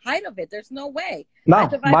the height of it. There's no way. No, I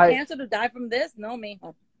survived cancer to die from this. No, me.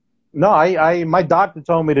 No, my doctor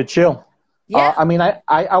told me to chill. Yeah. I mean,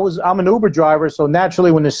 I'm an Uber driver, so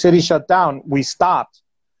naturally when the city shut down, we stopped.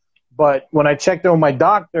 But when I checked in with my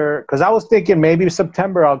doctor, because I was thinking maybe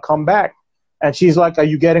September I'll come back, and she's like, "Are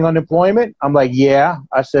you getting unemployment?" I'm like, "Yeah."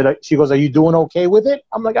 I said, she goes, "Are you doing okay with it?"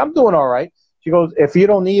 I'm like, "I'm doing all right." She goes, "If you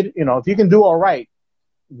don't need, if you can do all right,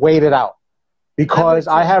 wait it out, because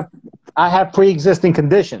I have pre-existing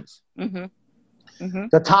conditions." Mm-hmm. Mm-hmm.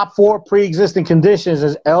 The top 4 pre-existing conditions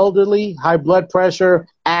is elderly, high blood pressure,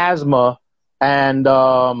 asthma, and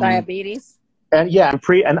diabetes.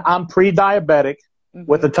 And I'm pre-diabetic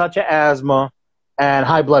with a touch of asthma and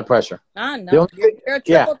high blood pressure. No, you're a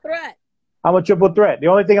triple threat. I'm a triple threat. The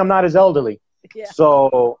only thing I'm not is elderly. Yeah.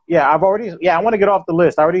 So I want to get off the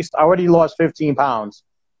list. I already lost 15 pounds.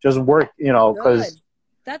 Just work, because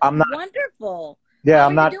that's wonderful. Yeah, How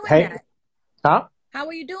I'm not. Huh? How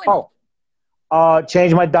are you doing?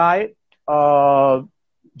 Change my diet.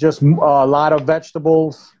 Just a lot of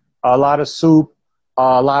vegetables, a lot of soup,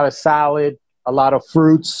 a lot of salad, a lot of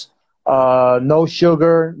fruits. No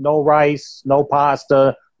sugar, no rice, no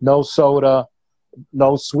pasta, no soda,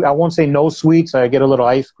 no sweet. I won't say no sweets. I get a little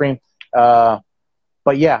ice cream.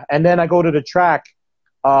 But yeah, and then I go to the track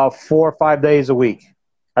 4 or 5 days a week,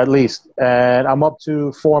 at least, and I'm up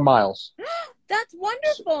to 4 miles. That's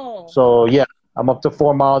wonderful. So yeah, I'm up to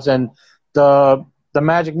 4 miles, and the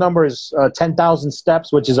magic number is 10,000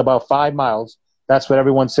 steps, which is about 5 miles. That's what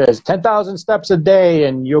everyone says. 10,000 steps a day,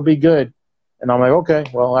 and you'll be good. And I'm like, okay,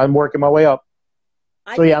 well, I'm working my way up.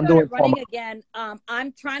 So I'm doing running again.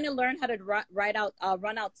 I'm trying to learn how to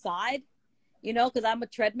run outside, because I'm a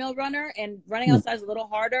treadmill runner, and running outside is a little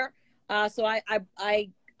harder. So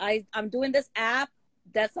I'm doing this app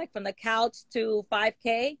that's like from the couch to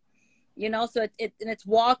 5K, so it's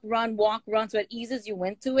walk, run, so it eases you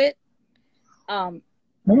into it.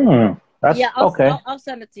 That's okay. I'll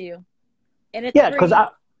send it to you. And it's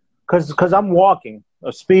because I'm walking,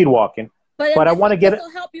 speed walking. But I want to get it. This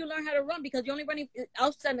will help you learn how to run, because you're only running.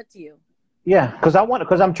 I'll send it to you. Yeah, because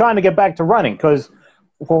I'm trying to get back to running. Because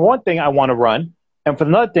for one thing, I want to run, and for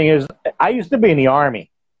another thing is, I used to be in the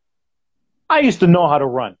Army. I used to know how to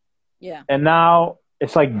run. Yeah. And now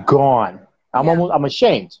it's like gone. I'm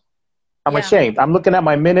ashamed. I'm ashamed. I'm looking at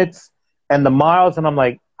my minutes and the miles, and I'm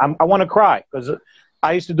like, I want to cry, because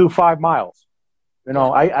I used to do 5 miles.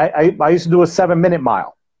 I used to do a 7-minute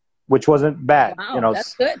mile. which wasn't bad. Wow, You know,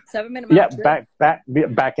 that's good. 7 minute yeah, mile.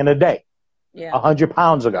 back in the day, Yeah. 100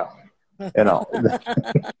 pounds ago. You know,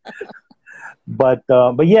 but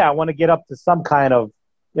yeah, I want to get up to some kind of,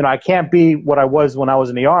 you know, I can't be what I was when I was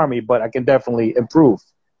in the Army, but I can definitely improve.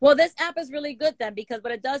 Well, this app is really good then, because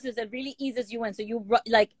what it does is it really eases you in. So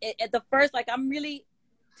like at the first, like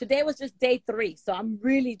today was just day 3, so I'm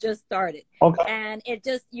really just started. Okay. And it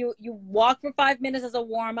just you walk for 5 minutes as a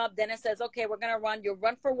warm up. Then it says, okay, we're gonna run. You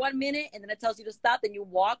run for 1 minute, and then it tells you to stop. Then you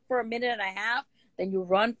walk for a minute and a half. Then you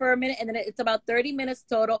run for a minute, and then it's about 30 minutes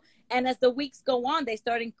total. And as the weeks go on, they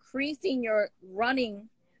start increasing your running,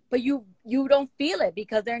 but you don't feel it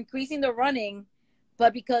because they're increasing the running,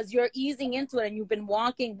 but because you're easing into it and you've been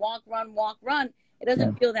walking, walk, run, it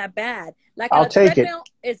doesn't feel that bad. Like on a treadmill,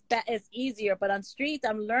 it's easier, but on streets,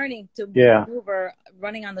 I'm learning to maneuver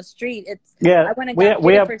running on the street. I went and got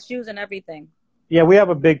fitted for shoes and everything. Yeah, we have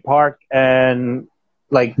a big park, and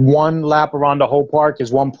like one lap around the whole park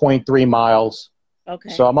is 1.3 miles. Okay.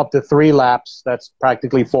 So I'm up to 3 laps. That's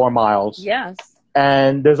practically 4 miles. Yes.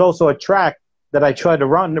 And there's also a track that I tried to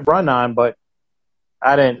run on, but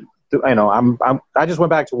I didn't. You know, I just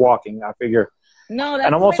went back to walking. I figure. No, that's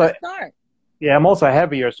the way to start. Yeah, I'm also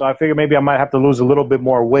heavier, so I figure maybe I might have to lose a little bit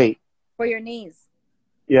more weight for your knees.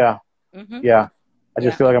 Yeah. Mm-hmm. Yeah. I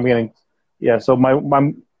just feel like I'm getting. Yeah. So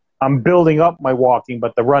I'm building up my walking,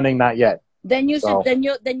 but the running not yet. Then you should. Then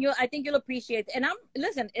you. I think you'll appreciate it. And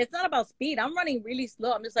listen. It's not about speed. I'm running really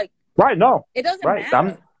slow. I'm just like. Right. No. It doesn't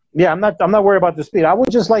matter. I'm not worried about the speed. I would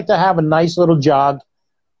just like to have a nice little jog,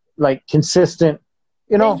 like consistent.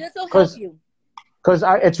 You know, because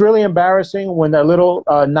it's really embarrassing when that little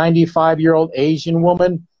 95-year-old Asian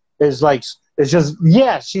woman is just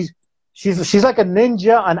she's like a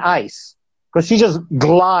ninja on ice, because she just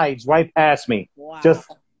glides right past me, just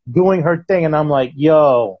doing her thing, and I'm like,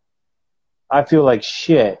 yo, I feel like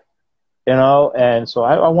shit, you know. And so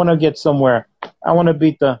I want to get somewhere. I want to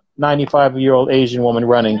beat the 95-year-old Asian woman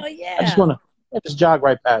running. Oh, yeah. I just want to just jog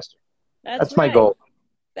right past her. That's my goal.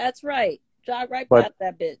 That's right. Jog right past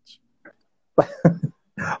that bitch.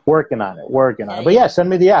 Working on it. But yeah, send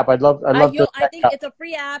me the app. I'd love to. I think it's a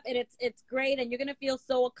free app, and it's great, and you're gonna feel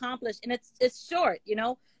so accomplished. And it's short, you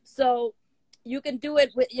know, so you can do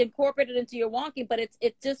it incorporate it into your walking. But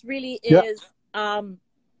it just really is.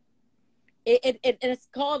 It's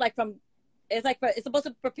called it's supposed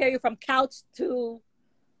to prepare you from couch to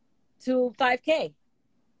 5K.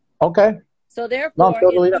 Okay. So therefore, it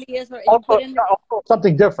really is. Also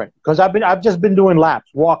something different, because I've just been doing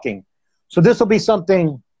laps, walking. So this will be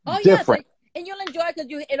something different. Yes, and you'll enjoy it,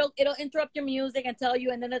 because it'll interrupt your music and tell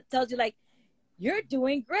you, and then it tells you like, you're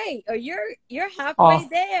doing great, or you're halfway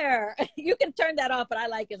there. You can turn that off, but I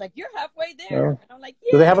like it. It's like, you're halfway there. And I'm like,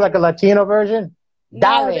 yeah. Do they have like a Latino version?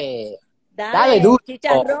 No, Dale,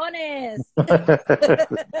 chicharrones.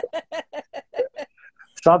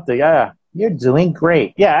 Something, yeah. You're doing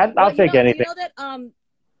great. Yeah, I'll take anything. You know that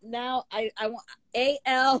now I want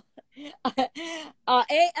Alexa.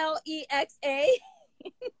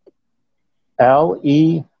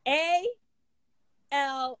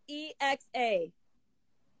 Alexa.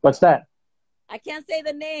 What's that? I can't say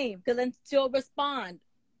the name because then she'll respond.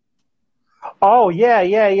 Oh yeah.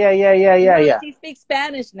 She speaks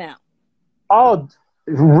Spanish now. Oh,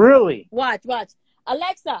 really? Watch.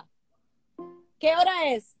 Alexa, ¿qué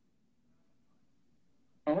hora es?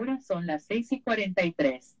 Ahora son las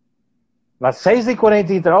 6:43. Las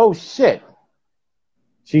 6:43. Oh, shit.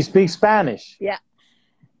 She speaks Spanish. Yeah.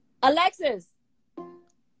 Alexis,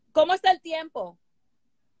 ¿cómo está el tiempo?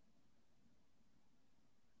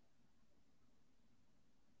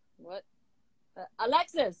 What?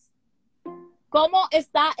 Alexis, ¿cómo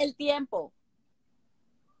está el tiempo?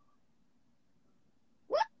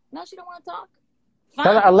 What? No, she don't want to talk.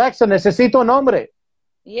 Fine. Alexa, necesito un hombre.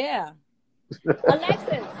 Yeah.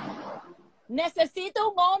 Alexis, necesito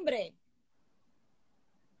un hombre.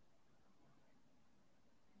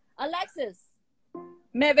 Alexis,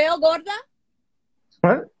 ¿me veo gorda?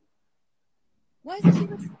 What? Why is she?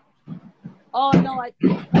 Oh no,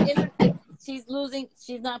 she's losing.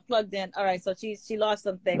 She's not plugged in. All right, so she lost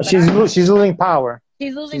something. She's losing power.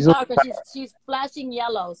 She's losing power because she's flashing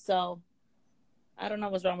yellow. So I don't know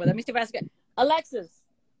what's wrong with her. Let me see if I can. Alexis,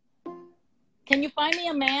 can you find me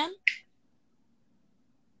a man?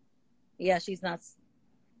 Yeah, she's not.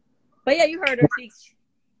 But yeah, you heard her.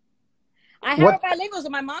 I heard her bilingual, so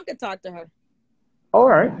my mom could talk to her. All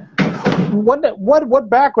right. What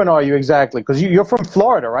background are you exactly? Because you're from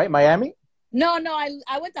Florida, right? Miami? No,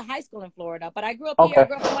 I went to high school in Florida, but I grew up here. I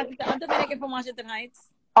grew up in Washington. I'm Dominican from Washington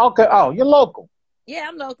Heights. Okay. Oh, you're local. Yeah,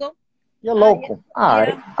 I'm local. You're local. All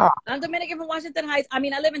right. Yeah. I'm Dominican from Washington Heights. I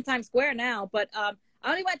mean, I live in Times Square now, but I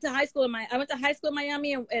only went to high school I went to high school in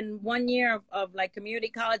Miami and 1 year of like community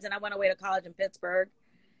college, and I went away to college in Pittsburgh,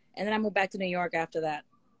 and then I moved back to New York after that.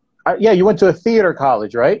 Yeah, you went to a theater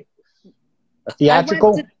college, right? A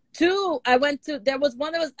theatrical? I went to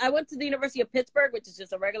the University of Pittsburgh, which is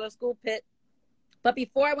just a regular school, Pitt. But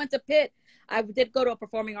before I went to Pitt, I did go to a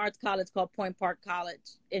performing arts college called Point Park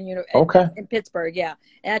College in Pittsburgh, yeah.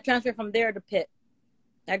 And I transferred from there to Pitt.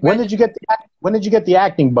 When did you get the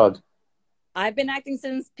acting bug? I've been acting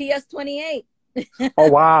since PS 28.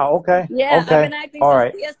 Oh wow, okay. Yeah, okay. I've been acting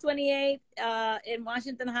since PS 28 in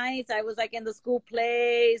Washington Heights. I was like in the school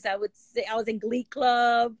plays. I was in Glee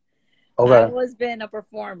Club. Okay. I've always been a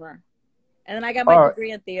performer. And then I got my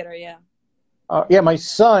degree in theater, yeah. Yeah, my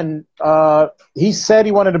son, he said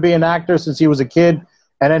he wanted to be an actor since he was a kid,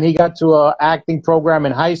 and then he got to an acting program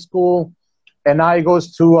in high school, and now he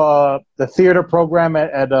goes to the theater program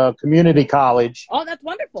at a community college. Oh, that's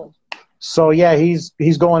wonderful. So yeah, he's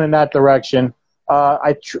going in that direction.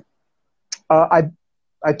 I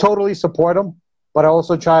totally support him, but I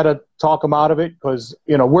also try to talk him out of it because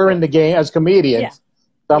we're in the game as comedians. Yeah.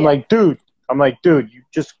 So I'm like, dude,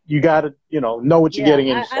 you gotta, know what you're getting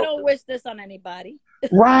into. I don't wish this on anybody.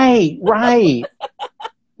 Right. Right.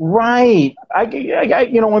 When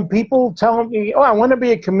people tell me, oh, I want to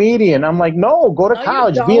be a comedian, I'm like, no, go to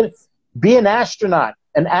college, be an astronaut.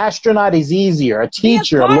 An astronaut is easier. A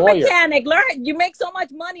teacher, be a car lawyer. Mechanic. Learn. You make so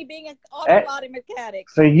much money being an auto body mechanic.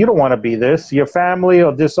 So you don't want to be this. Your family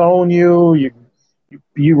will disown you.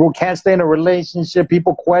 You can't stay in a relationship.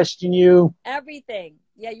 People question you. Everything.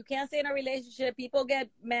 Yeah, you can't stay in a relationship. People get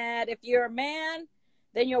mad. If you're a man,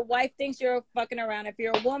 then your wife thinks you're fucking around. If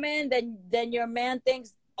you're a woman, then your man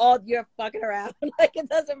thinks, oh, you're fucking around. Like, it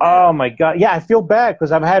doesn't matter. Oh, my God. Yeah, I feel bad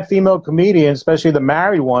because I've had female comedians, especially the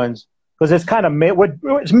married ones, because it's kind of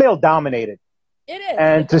it's male-dominated. It is.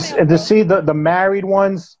 And to see the married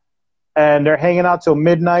ones, and they're hanging out till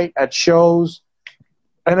midnight at shows.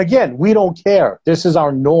 And, again, we don't care. This is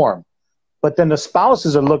our norm. But then the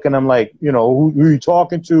spouses are looking at them like, who are you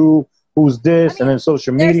talking to? Who's this? And then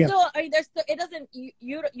social media. It doesn't,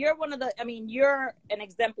 you're one of the, you're an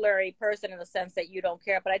exemplary person in the sense that you don't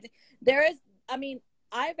care. But I think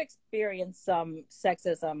I've experienced some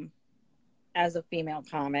sexism as a female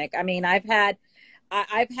comic. I've had,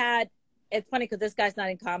 it's funny because this guy's not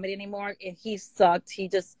in comedy anymore. He sucked. He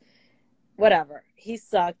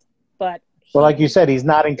sucked. But well, like you said, he's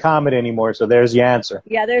not in comedy anymore, so there's your answer.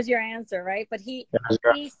 Yeah, there's your answer, right? But he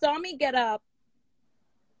saw me get up.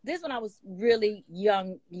 This is when I was really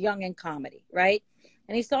young in comedy, right?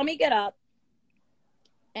 And he saw me get up,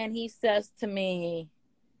 and he says to me,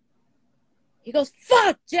 he goes,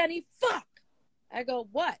 "Fuck, Jenny, fuck." I go,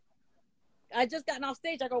 "What?" I just gotten off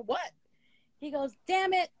stage. I go, "What?" He goes,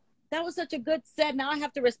 "Damn it, that was such a good set. Now I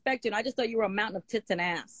have to respect you. And I just thought you were a mountain of tits and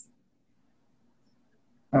ass."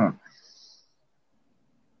 Huh.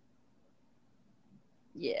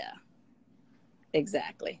 Yeah,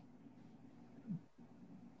 exactly.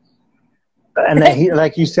 And then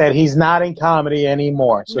like you said, he's not in comedy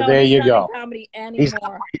anymore. So there you go. In comedy anymore. He's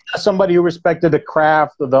not somebody who respected the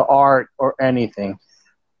craft or the art or anything.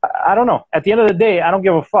 I don't know. At the end of the day, I don't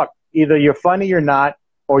give a fuck. Either you're funny or not,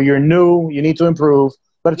 or you're new, you need to improve.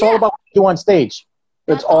 But it's all about what you do on stage.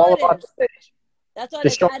 It's all about the stage. That's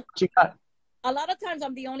what show what you got. A lot of times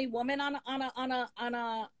I'm the only woman on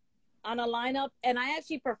a lineup, and I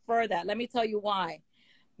actually prefer that. Let me tell you why.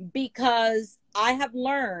 Because I have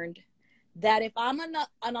learned that if I'm on a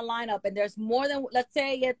lineup and there's more than, let's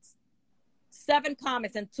say it's 7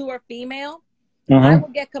 comics and 2 are female, I will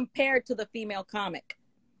get compared to the female comic.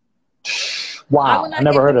 Wow, I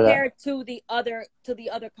never heard of that. Compared to the other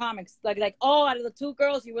comics, like oh, out of the 2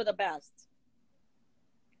 girls, you were the best.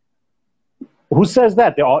 Who says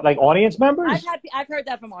that? Like audience members? I've heard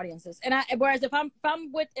that from audiences, and whereas if I'm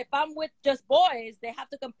with just boys, they have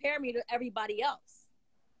to compare me to everybody else.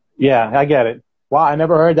 Yeah, I get it. Wow, I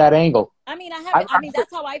never heard that angle.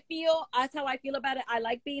 That's how I feel. That's how I feel about it. I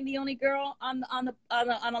like being the only girl on the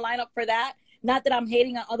lineup for that. Not that I'm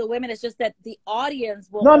hating on other women. It's just that the audience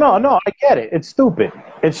will. No. I get it. It's stupid.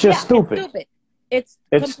 It's just stupid. It's stupid.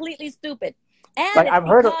 It's completely stupid. And like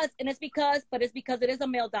it's because it is a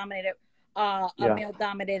male-dominated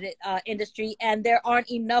male-dominated industry, and there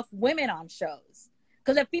aren't enough women on shows.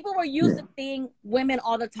 Because if people were used to seeing women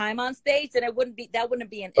all the time on stage, then that wouldn't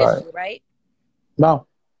be an issue, right? No.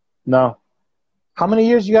 How many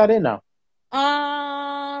years you got in now?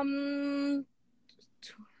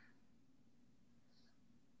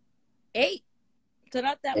 8. So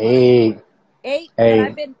not that 8. much. 8, but Hey.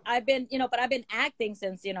 I've been, but I've been acting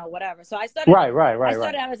since, whatever. So I started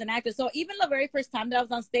out as an actor. So even the very first time that I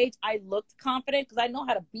was on stage, I looked confident because I know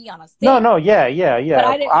how to be on a stage. No, yeah. But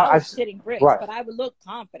I was shitting bricks, right. but I would look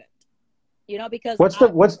confident, because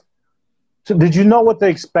so did you know what to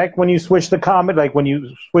expect when you switched to comedy? Like when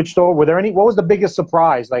you switched over, what was the biggest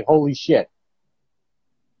surprise? Like, holy shit.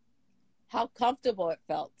 how comfortable it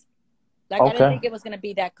felt. Like, Okay. I didn't think it was going to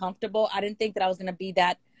be that comfortable. I didn't think that I was going to be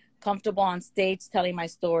that comfortable on stage telling my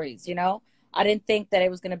stories, I didn't think that it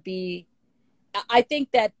was going to be, I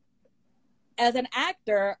think that as an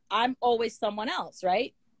actor, I'm always someone else,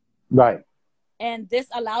 right? Right. And this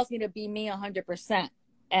allows me to be me 100%.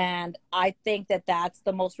 And I think that that's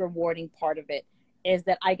the most rewarding part of it, is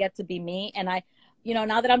that I get to be me. And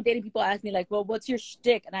now that I'm dating, people ask me like, well, what's your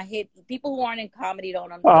shtick? And I hate people who aren't in comedy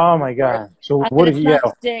don't understand. Oh my God. So what is not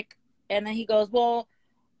shtick? And then he goes, well,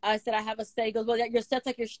 I said, I have a set. He goes, well, your set's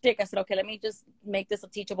like your shtick. I said, okay, let me just make this a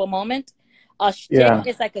teachable moment. A shtick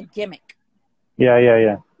is like a gimmick.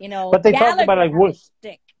 Yeah. But they talk about like what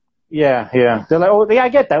shtick. Yeah. They're like, oh, yeah, I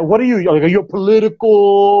get that. What are you? Like, are you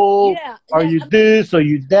political? Yeah. Are you this? Are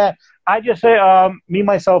you that? I just say, me,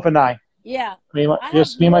 myself, and I. Yeah.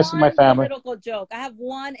 Just me, my family. Political joke. I have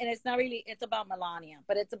one, and it's not really. It's about Melania,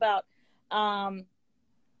 but it's about, and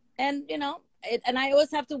and I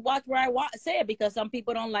always have to watch where I say it because some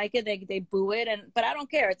people don't like it. They boo it, but I don't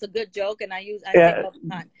care. It's a good joke, and I say it all the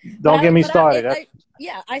time. Don't get me started. I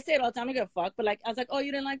say it all the time. I don't give a fuck. But like, I was like, oh,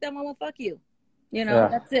 you didn't like that one? Well, fuck you.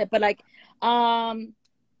 That's it. But like,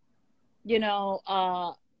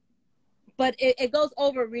 but it goes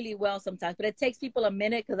over really well sometimes. But it takes people a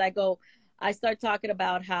minute because I start talking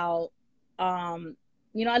about how, I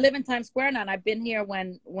live in Times Square now, and I've been here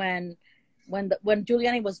when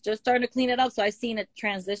Giuliani was just starting to clean it up, so I seen it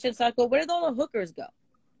transition. So I go, where did all the hookers go?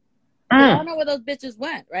 I don't know where those bitches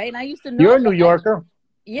went, right? And I used to know. You're a New Yorker.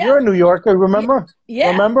 Yeah. You're a New Yorker, remember?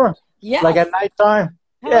 Yeah. Remember? Yeah. Like at nighttime.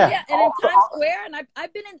 Yeah. And in Times Square, and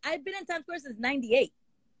I've been in Times Square since '98.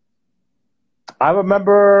 I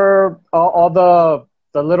remember all the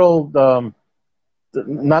little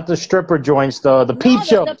not the stripper joints, the peep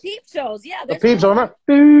shows. The peep shows, yeah. The peep shows, remember?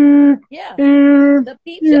 Yeah. The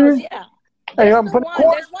peep shows, yeah. There's one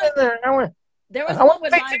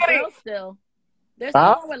with live girls still. There's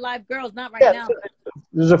one with live girls, not right now.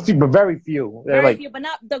 There's a few, but very few. Very few, but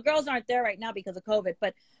not the girls aren't there right now because of COVID.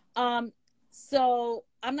 But so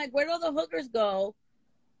I'm like, where do all the hookers go?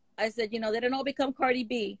 I said, they don't all become Cardi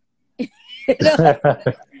B.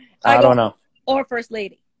 I don't know. Or First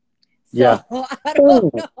Lady. So, yeah. I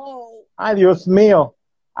don't know. Adios mio.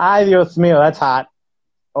 That's hot.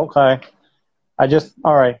 Okay.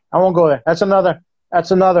 All right. I won't go there. That's another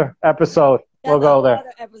episode. We'll go there.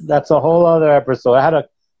 That's a whole other episode. I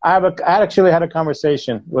actually had a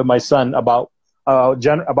conversation with my son about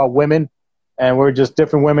women, and we're just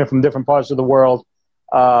different women from different parts of the world.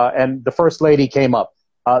 And the First Lady came up.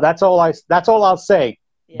 That's all I'll say.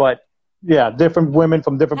 Yeah. But yeah, different women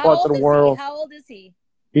from different parts of the world. How old is he?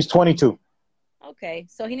 He's 22. Okay,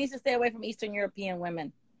 so he needs to stay away from Eastern European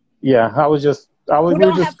women. Yeah, who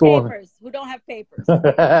don't have papers.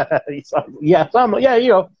 Yeah,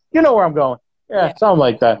 you know where I'm going. Yeah, something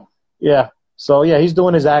like that. Yeah. So yeah, he's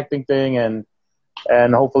doing his acting thing, and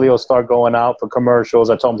hopefully he'll start going out for commercials.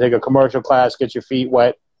 I told him take a commercial class, get your feet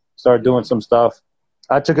wet, start doing some stuff.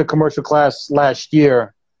 I took a commercial class last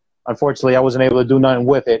year. Unfortunately, I wasn't able to do nothing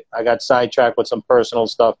with it. I got sidetracked with some personal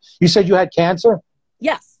stuff. You said you had cancer?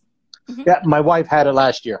 Yes. Mm-hmm. Yeah, my wife had it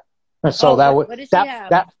last year. So what did she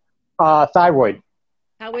have? Thyroid.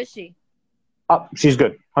 How is she? She's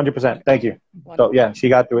good, 100%. Thank you. Wonderful. So yeah, she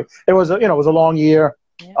got through it. It was a long year.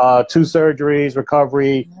 Yeah. 2 surgeries,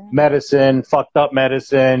 recovery, medicine, fucked up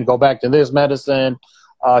medicine. Go back to this medicine.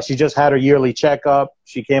 She just had her yearly checkup.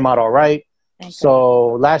 She came out all right. So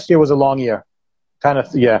last year was a long year. Kind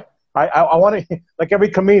of, yeah. I want to, like every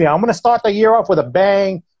comedian, I'm going to start the year off with a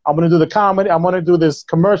bang. I'm going to do the comedy. I'm going to do this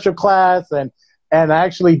commercial class. And I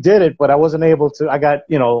actually did it, but I wasn't able to. I got,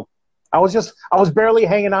 I was barely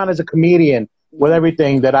hanging on as a comedian with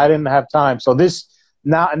everything that I didn't have time. So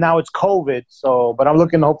now it's COVID. So, but I'm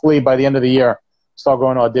looking hopefully by the end of the year, start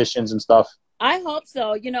going to auditions and stuff. I hope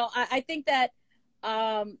so. I think that,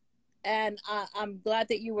 and I'm glad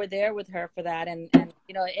that you were there with her for that. And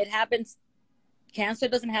it happens. Cancer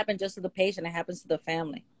doesn't happen just to the patient; it happens to the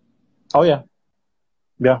family. Oh yeah.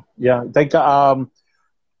 Thank God.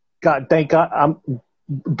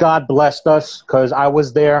 God blessed us because I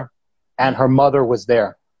was there, and her mother was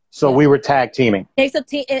there, so we were tag teaming. It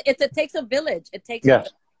takes a village. It takes.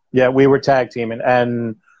 Yeah, we were tag teaming,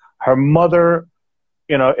 and her mother,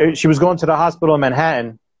 she was going to the hospital in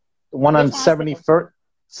Manhattan, The one Which on hospital?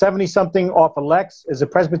 70 something off of Lex. Is it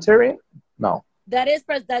Presbyterian? No. That is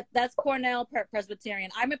that's Cornell Presbyterian.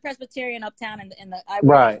 I'm a Presbyterian uptown in the I work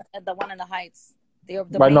Right. at the one in the Heights. The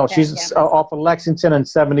Right. main No, she's campus. off of Lexington and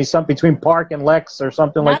 70 something between Park and Lex or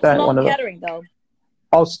something like Not that. Sloan One of the. Kettering though.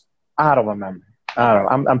 Oh, I don't remember. I don't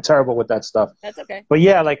know. I'm terrible with that stuff. That's okay. But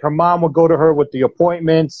yeah, like her mom would go to her with the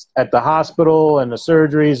appointments at the hospital and the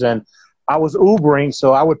surgeries, and I was Ubering,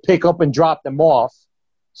 so I would pick up and drop them off.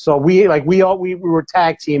 So we were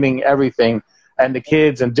tag teaming everything, and the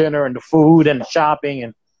kids and dinner and the food and the shopping,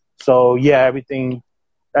 and so yeah, everything's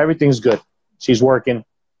good. She's working.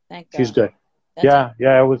 Thank God. She's good. That's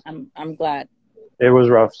Yeah, it was. I'm glad. It was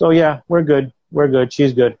rough. So yeah, we're good. We're good.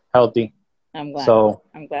 She's good, healthy. I'm glad. So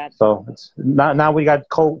I'm glad. So it's now we got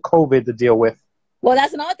COVID to deal with. Well,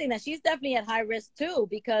 that's another thing that she's definitely at high risk too,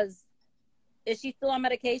 because is she still on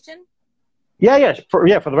medication? Yeah, for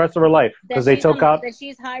the rest of her life, because they took out. That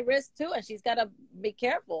she's high risk too, and she's got to be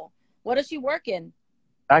careful. What does she work in?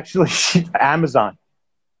 Actually, Amazon.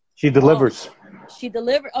 She delivers. She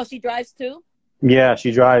delivers. Oh, she drives too. Yeah,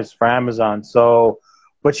 she drives for Amazon. So,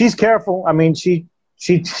 but she's careful. I mean, she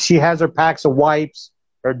has her packs of wipes,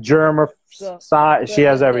 her germicide. She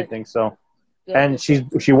has everything. So, and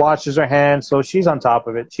she washes her hands. So she's on top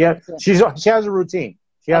of it. She has a routine.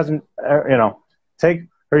 She hasn't take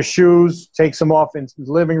her shoes, takes them off in the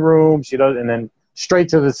living room. She does, and then straight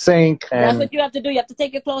to the sink. And that's what you have to do. You have to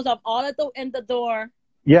take your clothes off all at in the door.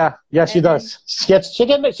 Yeah, she does. She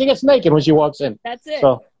gets naked when she walks in. That's it.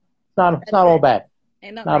 So it's not all bad.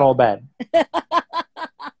 Not all bad.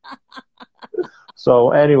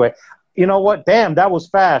 So anyway, you know what? Damn, that was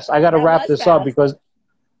fast. I got to wrap this up because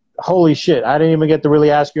holy shit, I didn't even get to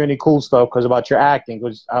really ask you any cool stuff about your acting,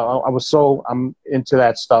 because I'm into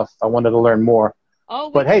that stuff. I wanted to learn more. Oh,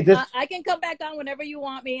 but hey, I can come back on whenever you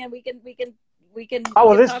want me, and we can. Oh,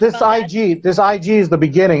 well, this IG is the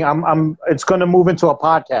beginning. It's going to move into a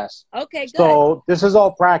podcast. Okay, good. So this is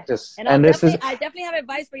all practice, and I definitely have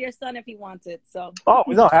advice for your son if he wants it. So. Oh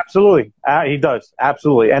no, absolutely, he does,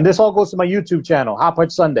 absolutely, and this all goes to my YouTube channel, Hot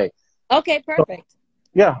Pudge Sunday. Okay, perfect. So,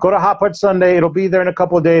 yeah, go to Hot Pudge Sunday. It'll be there in a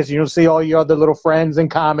couple of days. You'll see all your other little friends in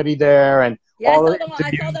comedy there, and I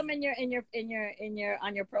saw them in your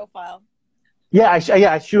on your profile. Yeah,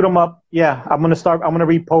 I shoot them up. Yeah, I'm gonna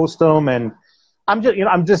repost them, and I'm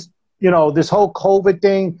just this whole COVID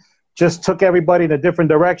thing just took everybody in a different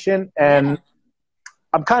direction, and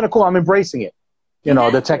I'm kind of cool. I'm embracing it.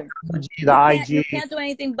 The technology, IG. You can't do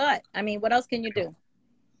anything but. I mean, what else can you do?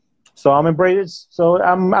 So I'm embracing. So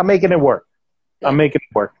I'm making it work. Good. I'm making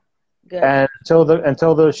it work. Good. And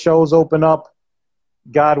until the shows open up,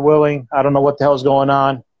 God willing, I don't know what the hell's going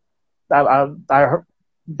on. I heard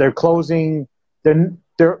they're closing. They're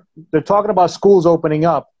talking about schools opening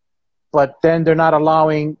up, but then they're not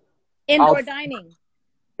allowing indoor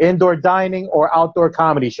dining or outdoor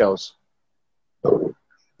comedy shows.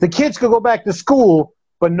 The kids could go back to school,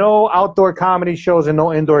 but no outdoor comedy shows and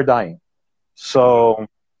no indoor dining. So,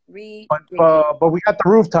 but we got the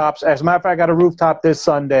rooftops. As a matter of fact, I got a rooftop this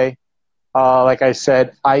Sunday. Like I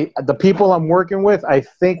said, the people I'm working with, I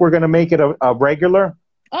think we're going to make it a regular.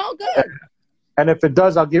 Oh, good. And if it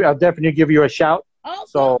does, I'll definitely give you a shout. Oh,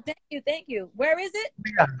 so thank you. Where is it?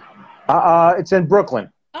 Yeah. It's in Brooklyn.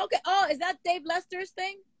 Okay. Oh, is that Dave Lester's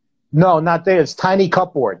thing? No, not there. It's Tiny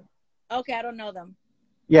Cupboard. Okay, I don't know them.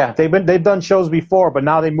 Yeah, they've done shows before, but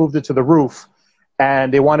now they moved it to the roof,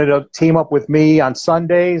 and they wanted to team up with me on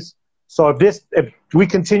Sundays. So if we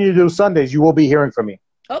continue to do Sundays, you will be hearing from me.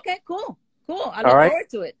 Okay, cool. I look forward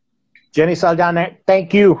to it. Jenny Saldana,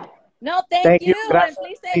 thank you. No, thank you. And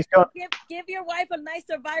please give your wife a nice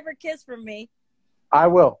survivor kiss from me. I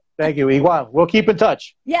will. Thank you. Igual. We'll keep in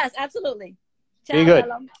touch. Yes, absolutely. Be good.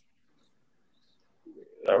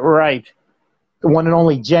 Right. The one and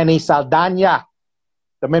only Jenny Saldana,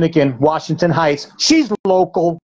 Dominican, Washington Heights. She's local.